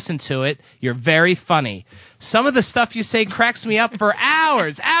I listen to it. You're very funny. Some of the stuff you say cracks me up for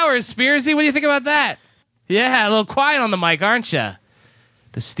hours. Spearsy, what do you think about that? Yeah, a little quiet on the mic, aren't you?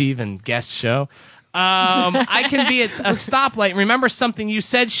 The Steven guest show. I can be at a stoplight and remember something you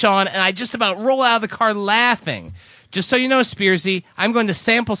said, Sean, and I just about roll out of the car laughing. Just so you know, Spearsy, I'm going to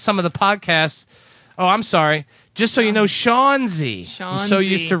sample some of the podcasts. Oh, I'm sorry. Just so you know, Seanzy. I'm so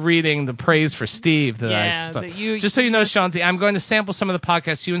used to reading the praise for Steve just so you know, Seanzy, I'm going to sample some of the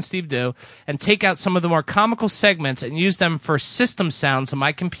podcasts you and Steve do and take out some of the more comical segments and use them for system sounds on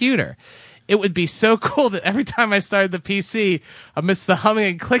my computer. It would be so cool that every time I started the PC, amidst the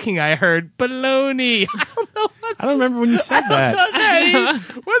humming and clicking, I heard baloney. I don't remember when you said that.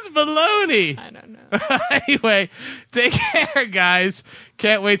 What's baloney? I don't know. Anyway, take care, guys.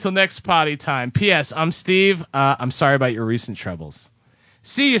 Can't wait till next potty time. P.S. I'm Steve. I'm sorry about your recent troubles.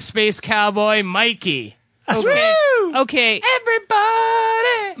 See you, Space Cowboy Mikey. Okay. Okay.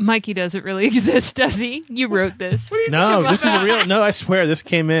 Everybody. Mikey doesn't really exist, does he? You wrote this. No, this is a real. No, I swear this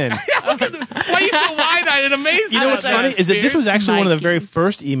came in. Why are you so wide-eyed and amazed? You know what's funny is that this was actually one of the very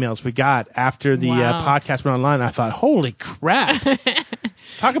first emails we got after the podcast went online. I thought, holy crap.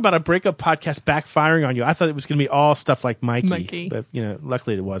 Talk about a breakup podcast backfiring on you. I thought it was going to be all stuff like Mikey. But,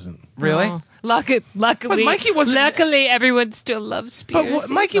 luckily it wasn't. Really? Oh. Luckily, but Mikey wasn't. Luckily, everyone still loves Spears. But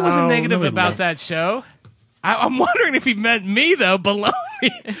Mikey wasn't negative about that show. I'm wondering if he meant me, though. Baloney.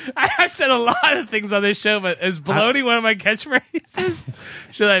 I've said a lot of things on this show, but is baloney one of my catchphrases?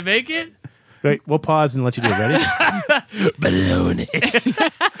 Should I make it? Wait, we'll pause and let you do it. Ready? Baloney.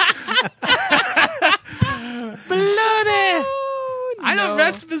 Baloney. I know,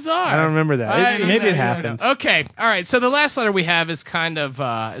 that's bizarre. I don't remember that. Maybe it happened. Okay, all right. So the last letter we have is kind of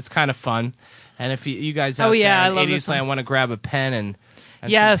fun. And if you guys out there in 80s land want to grab a pen and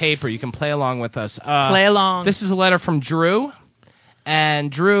some paper, you can play along with us. Play along. This is a letter from Drew,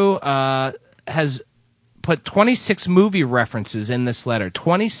 and Drew has put 26 movie references in this letter.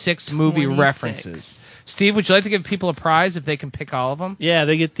 26 movie references. Steve, would you like to give people a prize if they can pick all of them? Yeah,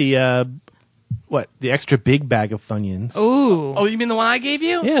 they get the the extra big bag of Funyuns. Ooh. Oh, you mean the one I gave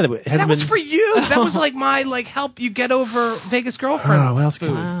you? Yeah, that was for you. That was like my help you get over Vegas girlfriend. Oh, what else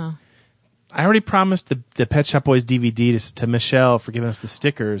could I already promised the Pet Shop Boys DVD to Michelle for giving us the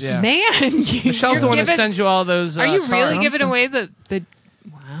stickers. Yeah. Man, Michelle's the one who sends you all those. Are you really cards. giving away the?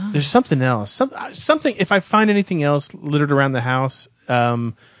 Wow. There's something else. Something. If I find anything else littered around the house,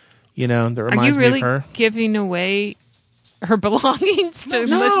 that reminds me of her. Are you really giving away her belongings to listeners?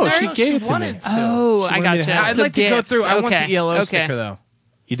 No, she gave it to me. Oh, I gotcha. I'd like to go through. I want the ELO sticker though.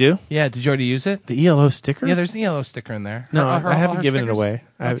 You do? Yeah. Did you already use it? The ELO sticker? Yeah, there's the ELO sticker in there. No, I haven't given it away.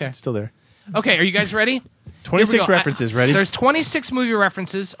 Okay. It's still there. Okay, are you guys ready? 26 references, ready? There's 26 movie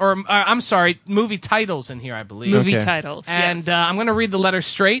references, or I'm sorry, movie titles in here, I believe. Movie titles, and I'm going to read the letter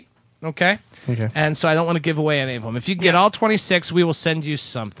straight, okay? Okay. And so I don't want to give away any of them. If you get all 26, we will send you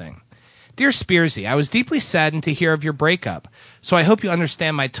something. Dear Spearsy, I was deeply saddened to hear of your breakup, so I hope you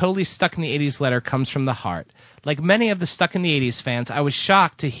understand my totally stuck in the 80s letter comes from the heart. Like many of the Stuck in the 80s fans, I was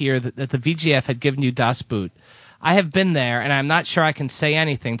shocked to hear that the VGF had given you Das Boot. I have been there, and I'm not sure I can say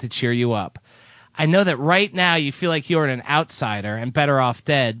anything to cheer you up. I know that right now you feel like you're an outsider and better off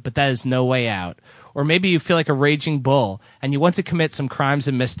dead, but that is no way out. Or maybe you feel like a raging bull, and you want to commit some crimes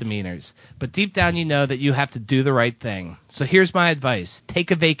and misdemeanors. But deep down you know that you have to do the right thing. So here's my advice.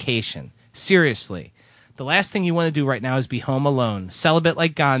 Take a vacation. Seriously. The last thing you want to do right now is be home alone, celibate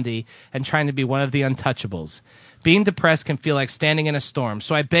like Gandhi, and trying to be one of the untouchables. Being depressed can feel like standing in a storm,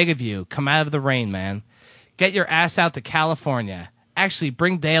 so I beg of you, come out of the rain, man. Get your ass out to California. Actually,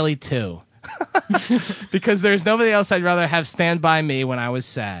 bring Daly too. Because there's nobody else I'd rather have stand by me when I was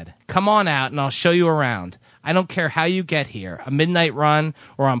sad. Come on out and I'll show you around. I don't care how you get here, a midnight run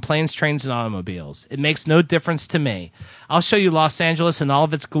or on planes, trains, and automobiles. It makes no difference to me. I'll show you Los Angeles in all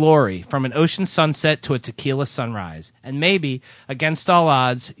of its glory, from an ocean sunset to a tequila sunrise. And maybe, against all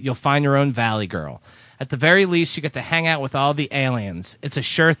odds, you'll find your own valley girl. At the very least, you get to hang out with all the aliens. It's a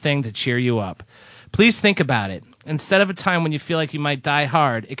sure thing to cheer you up. Please think about it. Instead of a time when you feel like you might die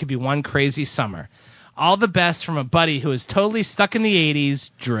hard, it could be one crazy summer. All the best from a buddy who is totally stuck in the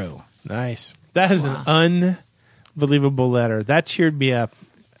 80s, Drew. Nice. That is an unbelievable letter. That cheered me up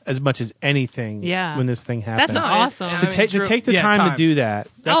as much as anything when this thing happened. That's awesome. To take the time to do that.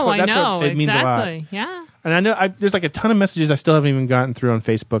 That's I know. It means a lot. Yeah. And I know there's like a ton of messages I still haven't even gotten through on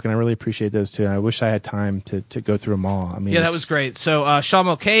Facebook, and I really appreciate those too. And I wish I had time to go through them all. I mean, Yeah, that was great. So Sean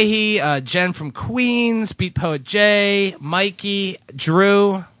Mulcahy, Jen from Queens, Beat Poet Jay, Mikey,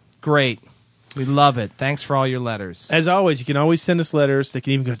 Drew. Great. We love it. Thanks for all your letters. As always, you can always send us letters. They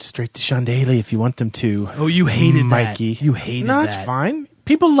can even go straight to Sean Daly if you want them to. Oh, you hated Mikey. that. You hated No, that. it's fine.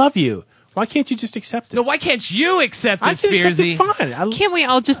 People love you. Why can't you just accept it? No, why can't you accept it, I can accept Spearsy? it fine. Can't we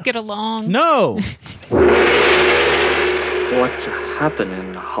all just get along? No. What's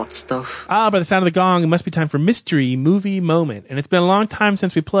happening, hot stuff? By the sound of the gong, it must be time for Mystery Movie Moment. And it's been a long time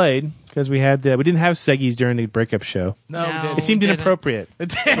since we played because we didn't have Seggies during the breakup show. No, we didn't. It seemed We didn't. inappropriate. It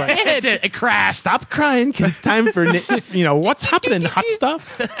did. It crashed. Stop crying because it's time for what's happening, hot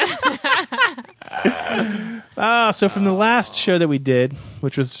stuff. So from the last show that we did,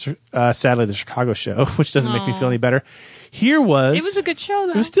 which was sadly the Chicago show, which doesn't make me feel any better. Here was It was a good show,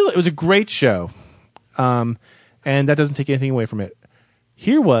 though. it was a great show, and that doesn't take anything away from it.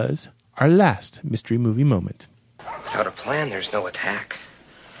 Here was our last Mystery Movie Moment. Without a plan, there's no attack.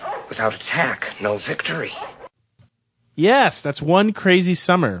 Without attack, no victory. Yes, that's One Crazy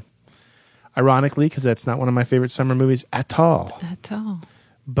Summer. Ironically, because that's not one of my favorite summer movies at all. At all.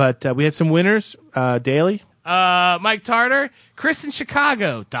 But we had some winners. Daly. Mike Tarter, Chris in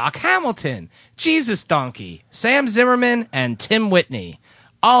Chicago, Doc Hamilton, Jesus Donkey, Sam Zimmerman, and Tim Whitney.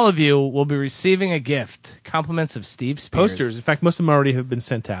 All of you will be receiving a gift. Compliments of Steve Spears. Posters. In fact, most of them already have been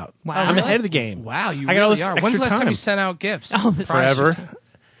sent out. Wow. I'm ahead of the game. Wow, you I got all really this are. extra When's the last time time. you sent out gifts? All this Forever.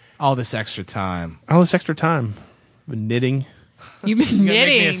 All this extra time. All this extra time. Been knitting. You've been You gotta make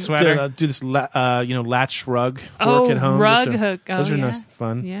me knitting. a sweater. Do this latch rug work Oh, at home. rug Those are- hook. Oh, Those are yeah. nice,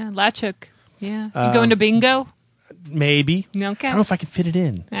 fun. Yeah, latch hook. Yeah. You going to bingo? Maybe. Okay. I don't know if I can fit it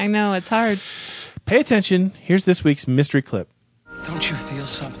in. I know, it's hard. Pay attention. Here's this week's mystery clip. Don't you feel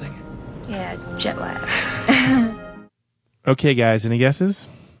something? Yeah, jet lag. Okay, guys, any guesses?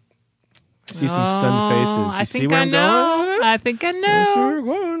 I see some stunned faces. You I see think where I I'm know. going? I think I That's where know. we're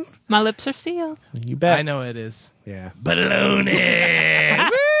going. My lips are sealed. You bet. I know it is. Yeah. Baloney!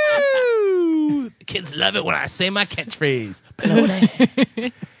 Woo! The kids love it when I say my catchphrase.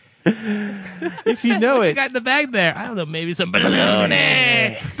 Baloney. If you know What you it, got in the bag there? I don't know, maybe some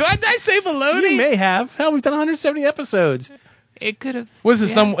baloney. Did I say baloney? you may have. Hell, we've done 170 episodes. It could have. What is this?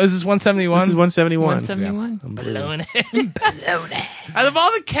 Is this 171? This is 171. 171. Baloney. Baloney. Out of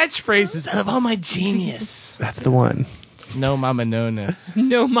all the catchphrases, out of all my genius. That's the one. No mama no-ness.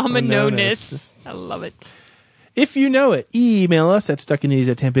 No mama Oh, no, no-ness. I love it. If you know it, email us at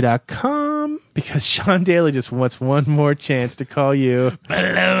stuckinities@tempe.com because Sean Daly just wants one more chance to call you.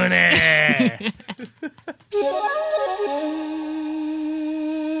 Baloney.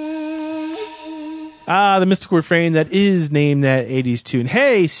 The mystical refrain that is Name That 80s Tune.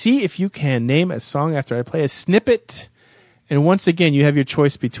 Hey, see if you can name a song after I play a snippet. And once again, you have your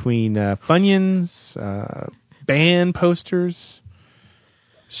choice between Funyuns, band posters.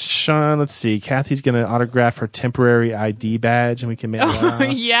 Sean, let's see. Kathy's going to autograph her temporary ID badge and we can mail it Oh,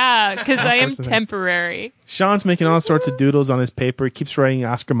 out. yeah, because I am sorts of things. temporary. Sean's making all sorts of doodles on his paper. He keeps writing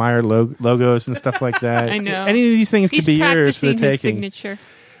Oscar Mayer logos and stuff like that. I know. Any of these things He's could be yours for the practicing his taking. signature.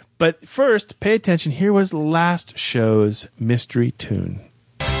 But first, pay attention. Here was last show's mystery tune.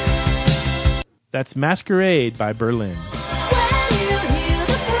 That's Masquerade by Berlin.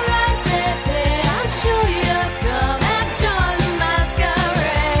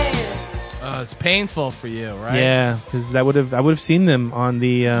 It's painful for you, right? Yeah, because I would have seen them on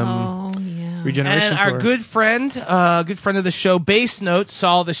the Oh, yeah. Regeneration And our tour. good friend of the show, Bass Note,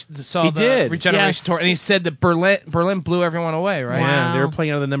 saw the did. Regeneration Yes. tour, and he said that Berlin blew everyone away, right? Yeah, they were Wow.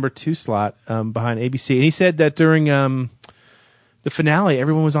 playing out of the number 2 slot behind ABC, and he said that during the finale,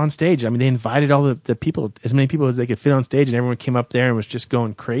 everyone was on stage. I mean, they invited all the people, as many people as they could fit on stage, and everyone came up there and was just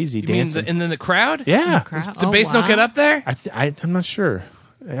going crazy You mean dancing. and then the crowd? Yeah. The crowd? Did Oh, Bass Note wow. get up there? I'm not sure.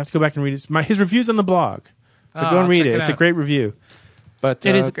 I have to go back and read his review's on the blog. So go I'll and read check it. it It's a out. great review. But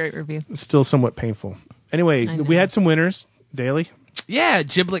It is a great review. it's still somewhat painful. Anyway, I know. we had some winners, Daly. Yeah,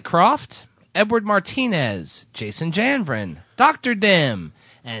 Giblet Croft, Edward Martinez, Jason Janvrin, Dr. Dim,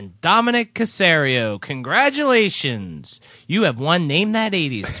 and Dominic Casario. Congratulations. You have won Name That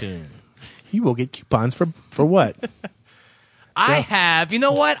 80s Tune. You will get coupons for what? I have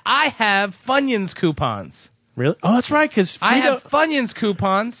Funyuns coupons. Really? Oh, that's right, because I have Funyuns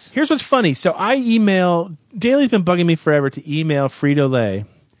coupons. Here's what's funny. So Daly's been bugging me forever to email Frito-Lay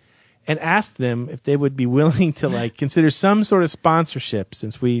and ask them if they would be willing to consider some sort of sponsorship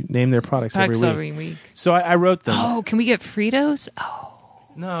since we name their products Products every every week. So I wrote them. Oh, can we get Fritos? Oh,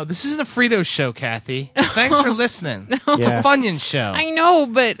 No, this isn't a Frito show, Kathy. Thanks for listening. It's Yeah. a Funyun show. I know,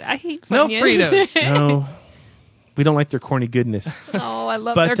 but I hate No Funyuns. Fritos. No, we don't like their corny goodness. Oh, I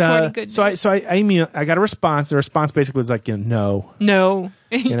love But their corny goodness. so I got a response. The response basically was like, no. No.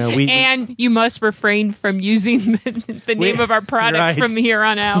 You know, we and you must refrain from using the name of our product right. from here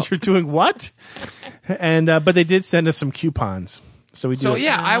on out. You're doing what? And but they did send us some coupons. So we do. So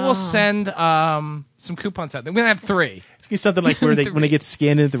yeah, I will send some coupons out. We're gonna have 3. It's gonna be something like where they when they get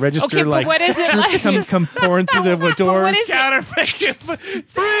scanned at the register, Okay, but like what is it like? come pouring through the doors. what is it? Counterfeit.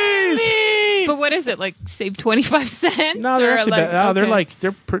 Freeze! But what is it like? Save 25 cents? No, they're Or actually like, they're okay. like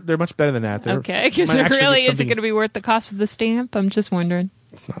they're much better than that. They're, Okay, because might it actually really get is it something- going to be worth the cost of the stamp? I'm just wondering.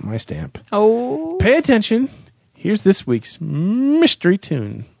 It's not my stamp. Oh, Pay attention. Here's this week's mystery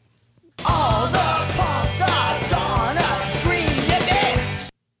tune. All the punks are gonna scream, yeah.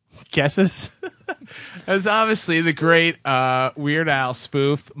 Guesses? As obviously the great Weird Al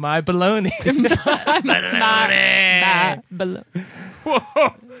spoof, My Baloney. My balloon.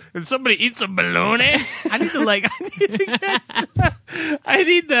 Whoa. Did somebody eat some baloney? I need to guess. I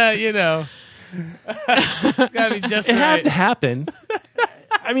need the, it's gotta be just It right. had to happen.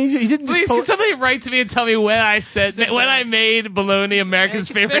 I mean, you didn't just Please, pull can somebody write to me and tell me when I made baloney America's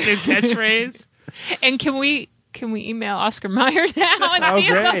favorite new catchphrase? And can we email Oscar Mayer now and Oh, see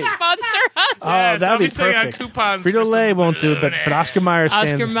if great. they'll sponsor us? Oh, that'd be perfect. Frito-Lay won't do it, but Oscar Mayer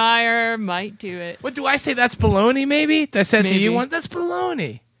stands. Oscar Mayer might do it. What do I say? That's baloney, maybe? Did I say it to Maybe. you once? That's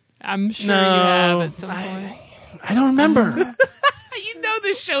baloney. I'm sure No, you have at some point. I don't remember. You know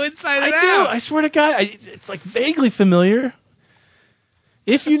this show inside and I out. do. I swear to God, it's like vaguely familiar.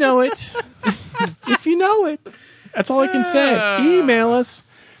 If you know it, if you know it, that's all I can say. Email us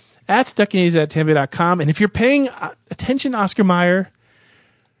at stuckinews@tampa.com. And if you're paying attention, Oscar Mayer,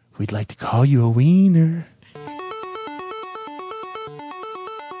 we'd like to call you a wiener.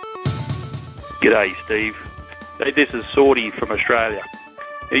 G'day, Steve. This is Sorty from Australia.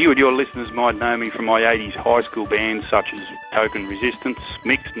 Now, you and your listeners might know me from my 80s high school bands such as Token Resistance,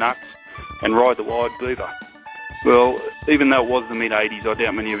 Mixed Nuts, and Ride the Wild Beaver. Well, even though it was the mid-80s, I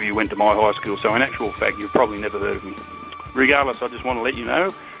doubt many of you went to my high school, so in actual fact, you've probably never heard of me. Regardless, I just want to let you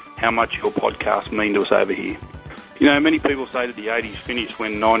know how much your podcasts mean to us over here. You know, many people say that the 80s finished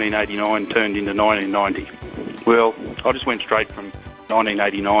when 1989 turned into 1990. Well, I just went straight from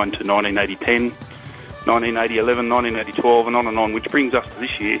 1989 to 1980-10, 1980-11, 1980-12, and on, which brings us to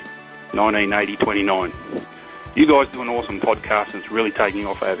this year, 1980-29. You guys do an awesome podcast, and it's really taking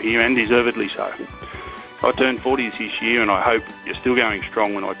off over here, and deservedly so. I turned 40 this year, and I hope you're still going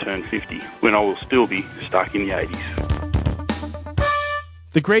strong when I turn 50, when I will still be stuck in the 80s.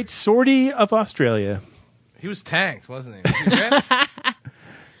 The great Sorty of Australia. He was tanked, wasn't he? Was he ripped?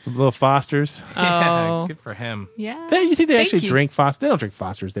 Some little Fosters. Yeah, good for him. Yeah. You think they Thank actually you. drink Fosters? They don't drink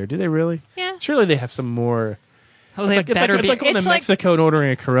Fosters there, do they really? Yeah. Surely they have some more. Oh, they have it's better like going to Mexico and ordering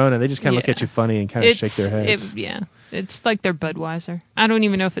a Corona. They just kind of look Yeah. at you funny and kind of shake their heads. It's like their Budweiser. I don't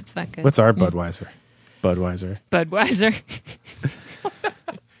even know if it's that good. What's our Budweiser? Budweiser.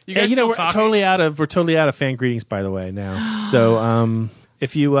 You Hey, guys we're still talking? totally out of fan greetings, by the way, now. So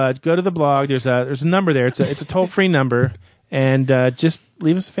if you go to the blog, there's a number there. It's a toll free number, and just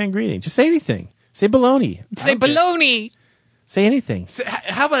leave us a fan greeting. Just say anything. Say baloney. Say baloney. Say anything.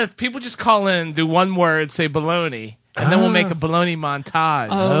 How about if people just call in, do one word, say baloney, and then we'll make a baloney montage.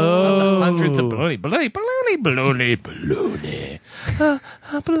 Oh. Of the hundreds of baloney. Baloney.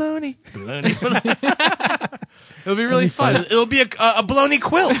 It'll be really fun. It'll be a baloney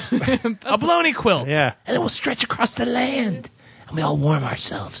quilt. A baloney quilt. Yeah. And then we'll stretch across the land, and we all warm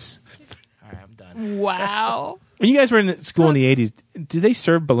ourselves. Wow. When you guys were in school in the 80s, did they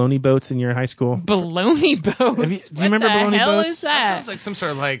serve baloney boats in your high school? Baloney boats? Do you remember baloney boats? Is That that? sounds like some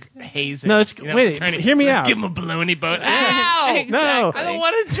sort of like hazing. No, it's, You know, wait, trying to- hear me let's out. give him a baloney boat. Ow! No. I don't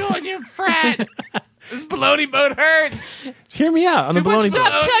want to join your frat. This baloney boat hurts. Hear me out on the Too much baloney boat.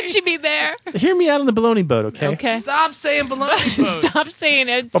 Stop touching me there. Hear me out on the baloney boat, okay? Okay. Stop saying baloney boat. Stop saying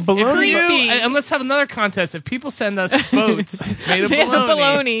it. A baloney If boat. you, and let's have another contest. If people send us boats made of Made of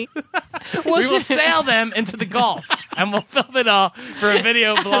baloney, baloney. we will sail them into the Gulf, and we'll film it all for a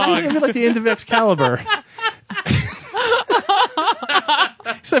video blog. It'd be like the end of Excalibur.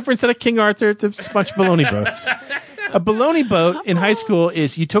 Except for instead of King Arthur, it's a bunch of baloney boats. A baloney boat in high school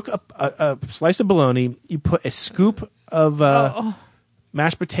is you took a slice of bologna, you put a scoop of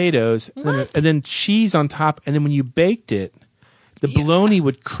mashed potatoes, and then cheese on top, and then when you baked it, the bologna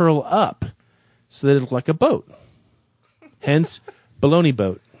would curl up so that it looked like a boat. Hence, baloney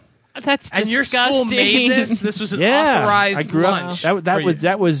boat. That's And your school disgusting. made this? This was an Yeah, authorized I grew lunch. up.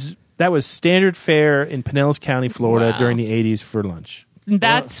 That was standard fare in Pinellas County, Florida Wow. during the 80s for lunch.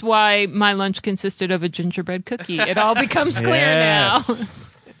 That's why my lunch consisted of a gingerbread cookie. It all becomes clear Yes. now.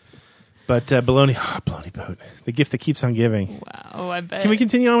 But bologna boat, the gift that keeps on giving. Wow, I bet. Can we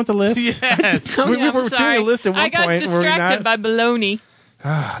continue on with the list? Yes. Oh, we yeah, were I'm doing sorry. a list at one I got point. Were we distracted not? by bologna.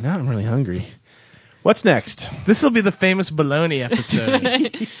 Now I'm really hungry. What's next? This will be the famous bologna episode.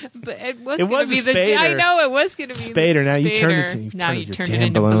 But it was It going was to be a the. Spader. I know it was going to be Spader. Now you turned it Spader. to- Now you you turned turned your it damn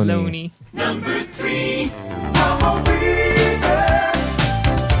into bologna. bologna. Number 3.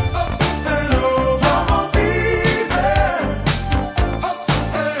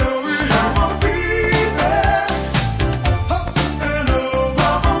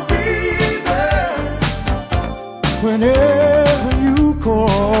 Whenever you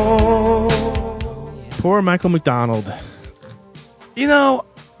call. Poor Michael McDonald. You know,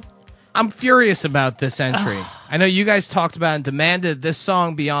 I'm furious about this entry. I know you guys talked about and demanded this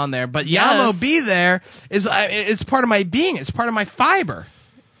song be on there, but Yes. Yamo Be There is it's part of my being. It's part of my fiber.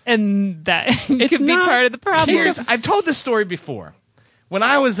 And that It's could be not- part of the problem. I've told this story before. When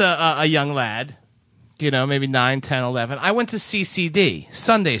I was a young lad, maybe 9, 10, 11, I went to CCD,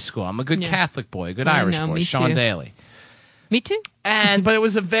 Sunday school. I'm a good Yeah. Catholic boy, a good I Irish know, boy, me Sean too. Daly. Me too. But it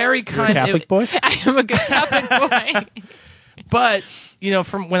was a very You're a kind Catholic boy? I am a good Catholic boy. But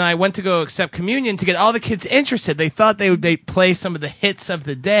from when I went to go accept communion to get all the kids interested, they thought they'd play some of the hits of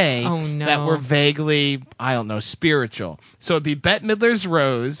the day Oh, no. that were vaguely, I don't know, spiritual. So it'd be Bette Midler's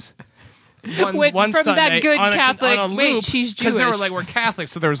Rose. Wait, from that Sunday good on Catholic- on a wait, loop, she's because Jewish. we're Catholic,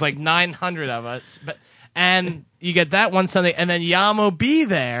 so there was like 900 of us. And you get that one Sunday, and then Yamo Be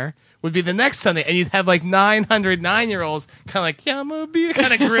There would be the next Sunday, and you'd have like 900 9-year-olds kind of like Yamo Be,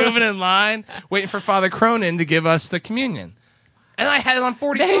 kind of grooving in line, waiting for Father Cronin to give us the communion. And I had it on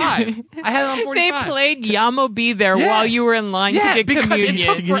 45. I had it on 45. They played Yamo Be There Yes. while you were in line Yeah, to get because it communion.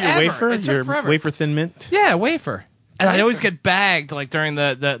 took Did you get your forever. wafer? It took Your forever. wafer thin mint? Yeah, wafer. And I'd always get bagged like during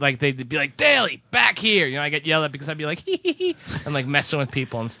the like they'd be like, Daly, back here. I get yelled at because I'd be like hee hee hee and like messing with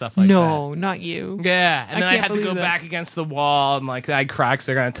people and stuff like that. No, not you. Yeah, and then I can't had to go believe that. back against the wall and like I'd cry 'cause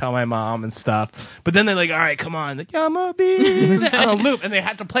they're gonna tell my mom and stuff. But then they're like, all right, come on, like Yamo Be on a loop, and they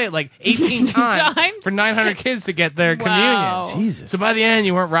had to play it like 18 times for 900 kids to get their Wow. communion. Jesus. So by the end,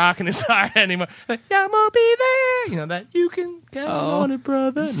 you weren't rocking as hard anymore. Like Yamo Be There, that you can count on it,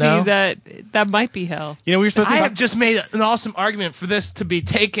 brother. See, No. that might be hell. We were supposed to I talk- have just made an awesome argument for this to be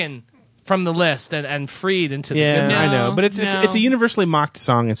taken from the list and freed into the Yeah, good I list. know, but it's a universally mocked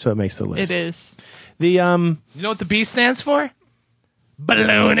song, and so it makes the list. It is. The You know what the B stands for?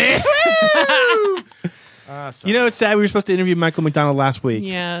 Baloney. it's sad. We were supposed to interview Michael McDonald last week.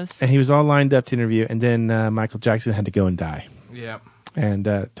 Yes. And he was all lined up to interview, and then Michael Jackson had to go and die. Yeah. And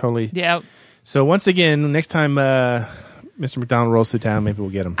totally. Yeah. So once again, next time Mr. McDonald rolls through town, maybe we'll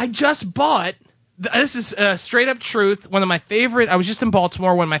get him. I just bought. This is straight up truth. One of my favorite. I was just in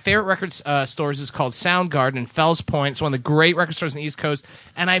Baltimore. One of my favorite record stores is called Soundgarden in Fells Point. It's one of the great record stores on the East Coast.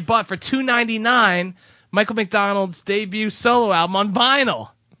 And I bought for $2.99 Michael McDonald's debut solo album on vinyl.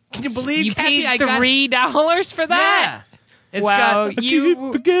 Can you believe? You Kathy, paid I got $3 for that? Yeah. It's Wow, got. I you-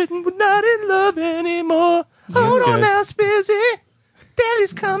 keep forgetting we're not in love anymore. That's Hold on good. now, Spizzy.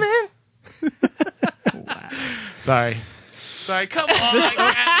 Daddy's coming. Sorry, come on,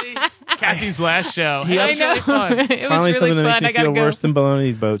 Kathy. Kathy's last show. He That I was know. really fun. It was Finally, really something that makes fun. me I gotta feel go. worse than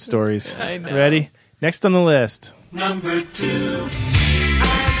baloney boat stories. I know. Ready? Next on the list. Number 2. The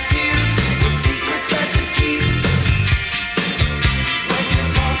secrets that you keep when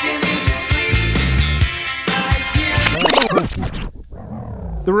you're talking in your sleep. I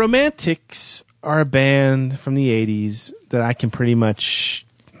hear. The Romantics are a band from the 80s that I can pretty much...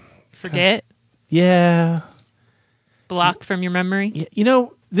 Forget. Yeah. Block from your memory.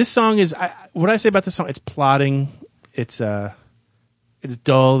 This song is... what I say about this song, it's plodding. It's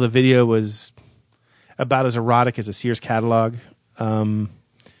dull. The video was about as erotic as a Sears catalog.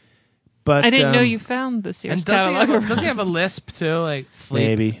 But I didn't know you found the Sears And does he, catalog. does he have a lisp too? Like sleep,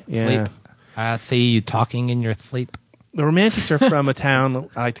 Maybe, yeah. Sleep. I see you talking in your sleep. The Romantics are from a town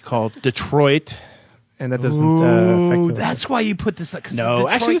I like to call Detroit, and that doesn't affect me. That's why you put this. 'Cause No, the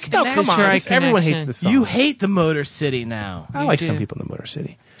Detroit actually, come on. Detroit Everyone hates connection. this song. You hate the Motor City now. I like some people in the Motor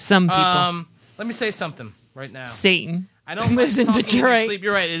City. Some people. Let me say something right now. Satan. I don't lives like in talking in your Detroit. sleep.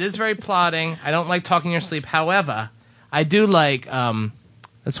 You're right. It is very plodding. I don't like talking in your sleep. However, I do like.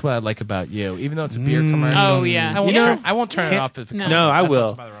 That's what I like about you. Even though it's a beer commercial. Oh, yeah. I won't turn it off if it comes No, up. I That's will.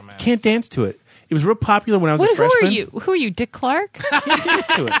 also by the Romantics. Can't dance to it. It was real popular when I was a Who freshman. are you? Who are you, Dick Clark? Can't dance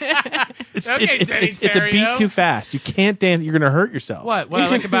to it. It's Okay, Denny it's a beat Terrio. too fast. You can't dance. You're going to hurt yourself. What I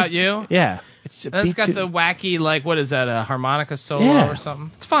like about you? Yeah. It's a That's beat got too... the wacky, like, what is that, a harmonica solo Yeah. or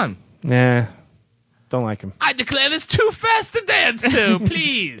something? It's fun. Nah. Don't like him. I declare this too fast to dance to.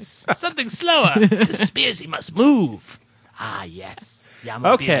 Please, something slower. The Spearsy must move. Ah, yes. Yamo Be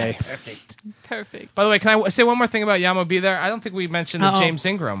Okay. There. Perfect. Perfect. By the way, can I say one more thing about Yamo Be There? I don't think we mentioned that Uh-oh. James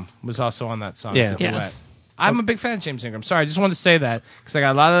Ingram was also on that song. Yeah. It's a duet. Yes. I'm a big fan of James Ingram. Sorry, I just wanted to say that because I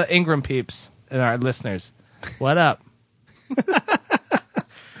got a lot of Ingram peeps in our listeners. What up?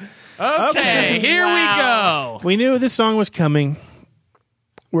 Okay, here we go. We knew this song was coming.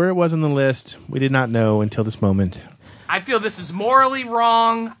 Where it was on the list, we did not know until this moment. I feel this is morally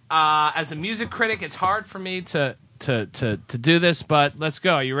wrong. As a music critic, it's hard for me to do this, but let's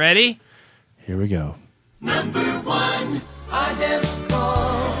go. Are you ready? Here we go. Number one, I just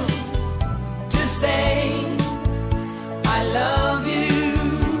called to say I love you.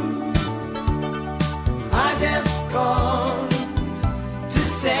 I just called to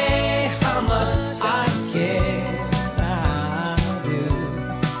say how much I care. I do.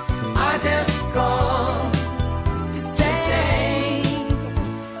 I just called to say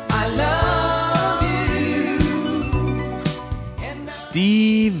I love you.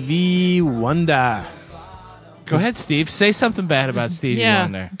 Stevie Wonder. Go ahead, Steve. Say something bad about Stevie Yeah,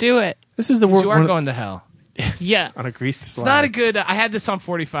 Wonder. do it. This is the word. You are going to hell. Yeah. On a greased slide. It's not a good. I had this on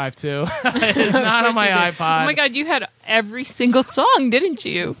 45 too. It's not on my iPod. Oh my God, you had every single song, didn't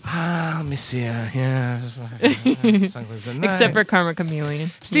you? Let me see. Yeah. Except for Karma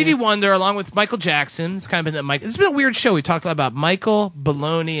Chameleon. Stevie Wonder, along with Michael Jackson. It's kind of been It's been a weird show. We talked a lot about Michael,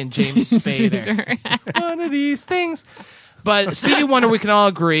 Baloney, and James Spader. One of these things. But Stevie Wonder, we can all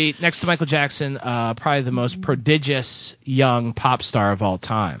agree, next to Michael Jackson, probably the most prodigious young pop star of all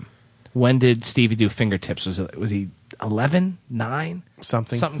time. When did Stevie do Fingertips? Was he 11, 9?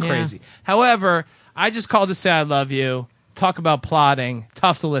 Something crazy. However, I just called to say I love you. Talk about plotting.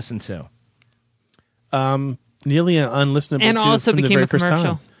 Tough to listen to. Nearly unlistenable And to also from the became very a first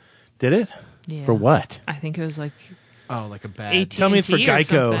commercial. time. Did it? Yeah. For what? I think it was like like a bad. AT&T Tell me it's for or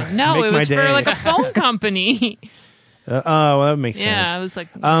Geico. something. No, Make it my was for day. like a phone company. Well, that makes sense. Yeah, it was like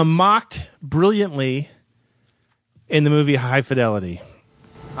mocked brilliantly in the movie High Fidelity.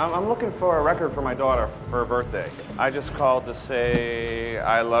 I'm looking for a record for my daughter for her birthday. I just called to say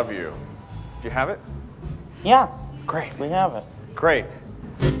I love you. Do you have it? Yeah. Great. We have it. Great.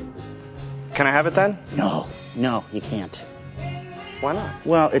 Can I have it then? No, you can't. Why not?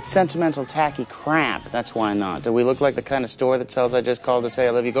 Well, it's sentimental, tacky crap. That's why not. Do we look like the kind of store that sells I just called to say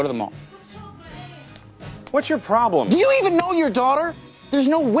I love you? Go to the mall. What's your problem? Do you even know your daughter? There's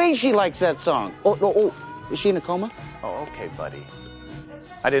no way she likes that song. Oh, is she in a coma? Oh, okay, buddy.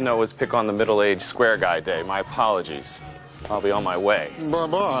 I didn't know it was Pick on the Middle-Aged Square Guy Day. My apologies. I'll be on my way.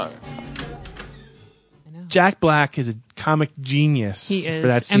 Bye-bye. Jack Black is a comic genius. he is. For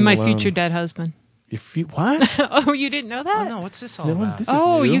that scene And my alone. future dead husband. What? Oh, you didn't know that? Oh, no, what's this all No, about? this is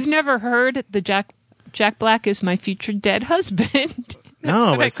Oh, new. you've never heard the Jack Black is my future dead husband.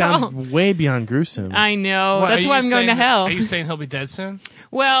 No, what but I it sounds call way beyond gruesome. I know. What, That's are why you I'm going to saying- hell. Are you saying he'll be dead soon?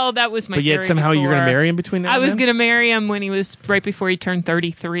 Well, that was my But yet theory somehow you're going to before. marry him between now I and was then? going to marry him when he was right before he turned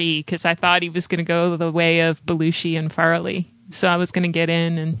 33 because I thought he was going to go the way of Belushi and Farley. So I was going to get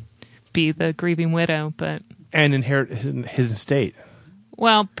in and be the grieving widow. But And inherit his estate.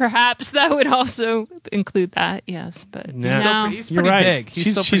 well, perhaps that would also include that. Yes, but no, You're right.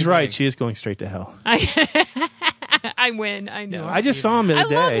 She's right. She is going straight to hell. I win. I know. I just saw him the other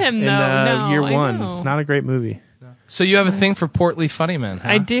day. I love him, in though. No, year I one. know. Not a great movie. So you have a thing for portly funny men, huh?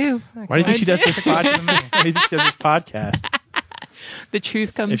 I do. Why do you think she does this podcast? Why do you think she does this podcast? The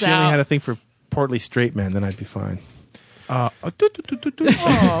truth comes If she out. only had a thing for portly straight men, then I'd be fine. Oh, poor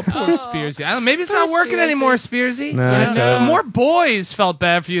Spearsy. Maybe it's not working Spearsy. anymore, Spearsy. No, it's over. More boys felt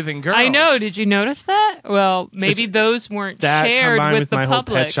bad for you than girls. I know. Did you notice that? Well, maybe those weren't That shared combined with with the my whole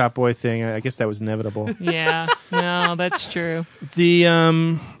public. Pet Shop Boy thing, I guess that was inevitable. Yeah. No, that's true.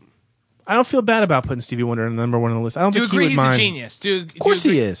 I don't feel bad about putting Stevie Wonder on number one on the list. I don't Do you think agree he would he's mind. a genius? Of course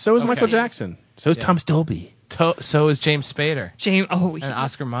he is. So is Okay. Michael Jackson. So is Thomas Dolby. So is James Spader. And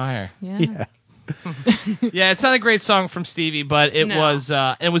Oscar Mayer. Yeah. Yeah, it's not a great song from Stevie, but it No. was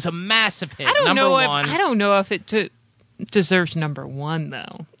a massive hit. I don't Number know one. if I don't know if it deserves number one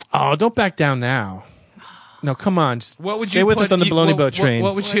though. Oh, don't back down now. No, come on. Just What would stay you with put, us on the you- Baloney what- Boat train.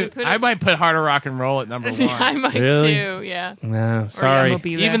 What would you? I might put Harder Rock and Roll at number one. I might Really? too. Yeah. No, Or sorry. Yamo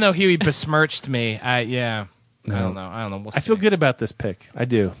Be There. Even though Huey besmirched me, I No. don't know. We'll I feel good about this pick. I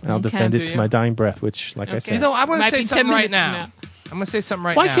do. And I'll Okay. defend Do it to you? my dying breath, which, like I Okay. said. You know, I'm going to Might say be 10 something right minutes from now. now. I'm going to say something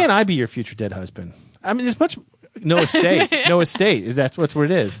right Why now. can't I be your future dead husband? I mean, there's much. No estate. No estate. That's what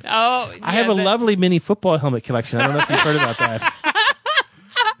it is. Oh, I have a but- lovely mini football helmet collection. I don't know if you've heard about that.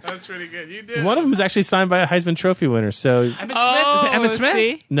 That's pretty good. You did. One of them is actually signed by a Heisman Trophy winner. So Emmett Smith? Is it Emmett Smith?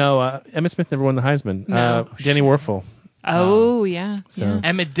 See? no, Emmett Smith never won the Heisman. No. Danny Werfel. Oh, yeah. So yeah.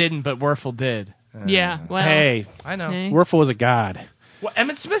 Emmett didn't, but Werfel did. Yeah, well. hey, I know. Hey. Werfel was a god. Well,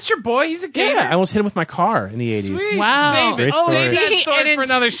 Emmett Smith's your boy. He's a gamer. Yeah, I almost hit him with my car in the 80s. Sweet. Wow. Save it. Great Oh, story. save that See, story and for it's-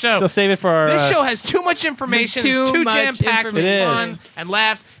 another show. So save it for our. This show has too much information. It's too much jam-packed with information. fun and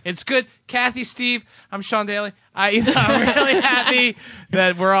laughs. It's good. Kathy, Steve, I'm Sean Daly. I'm really happy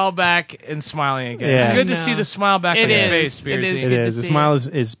that we're all back and smiling again. Yeah. It's good to No. see the smile back It on your is. face, It Spearsy. is. It Good to is. The see smile it.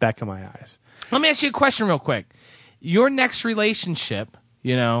 is back in my eyes. Let me ask you a question real quick. Your next relationship,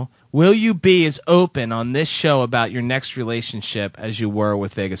 will you be as open on this show about your next relationship as you were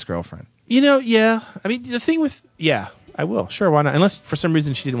with Vegas Girlfriend? Yeah. I mean, the thing with I will. Sure, why not? Unless for some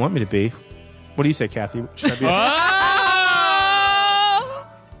reason she didn't want me to be. What do you say, Kathy? Should I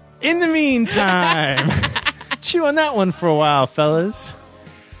be? In the meantime, chew on that one for a while, fellas.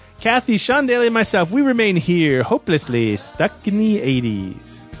 Kathy, Sean Daly, and myself, we remain here, hopelessly stuck in the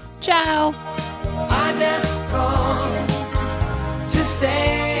 80s. Ciao. I just called to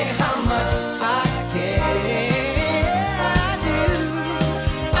say how much I care.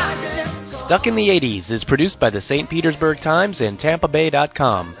 I do. Stuck in the 80s is produced by the St. Petersburg Times and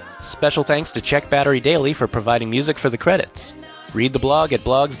TampaBay.com. Special thanks to Check Battery Daily for providing music for the credits. Read the blog at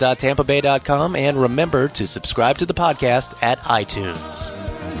blogs.tampabay.com and remember to subscribe to the podcast at iTunes.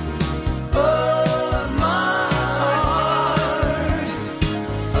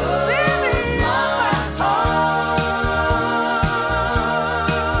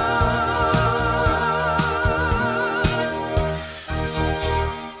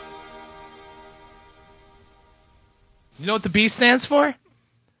 You know what the B stands for?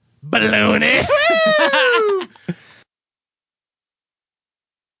 Baloney. Woo!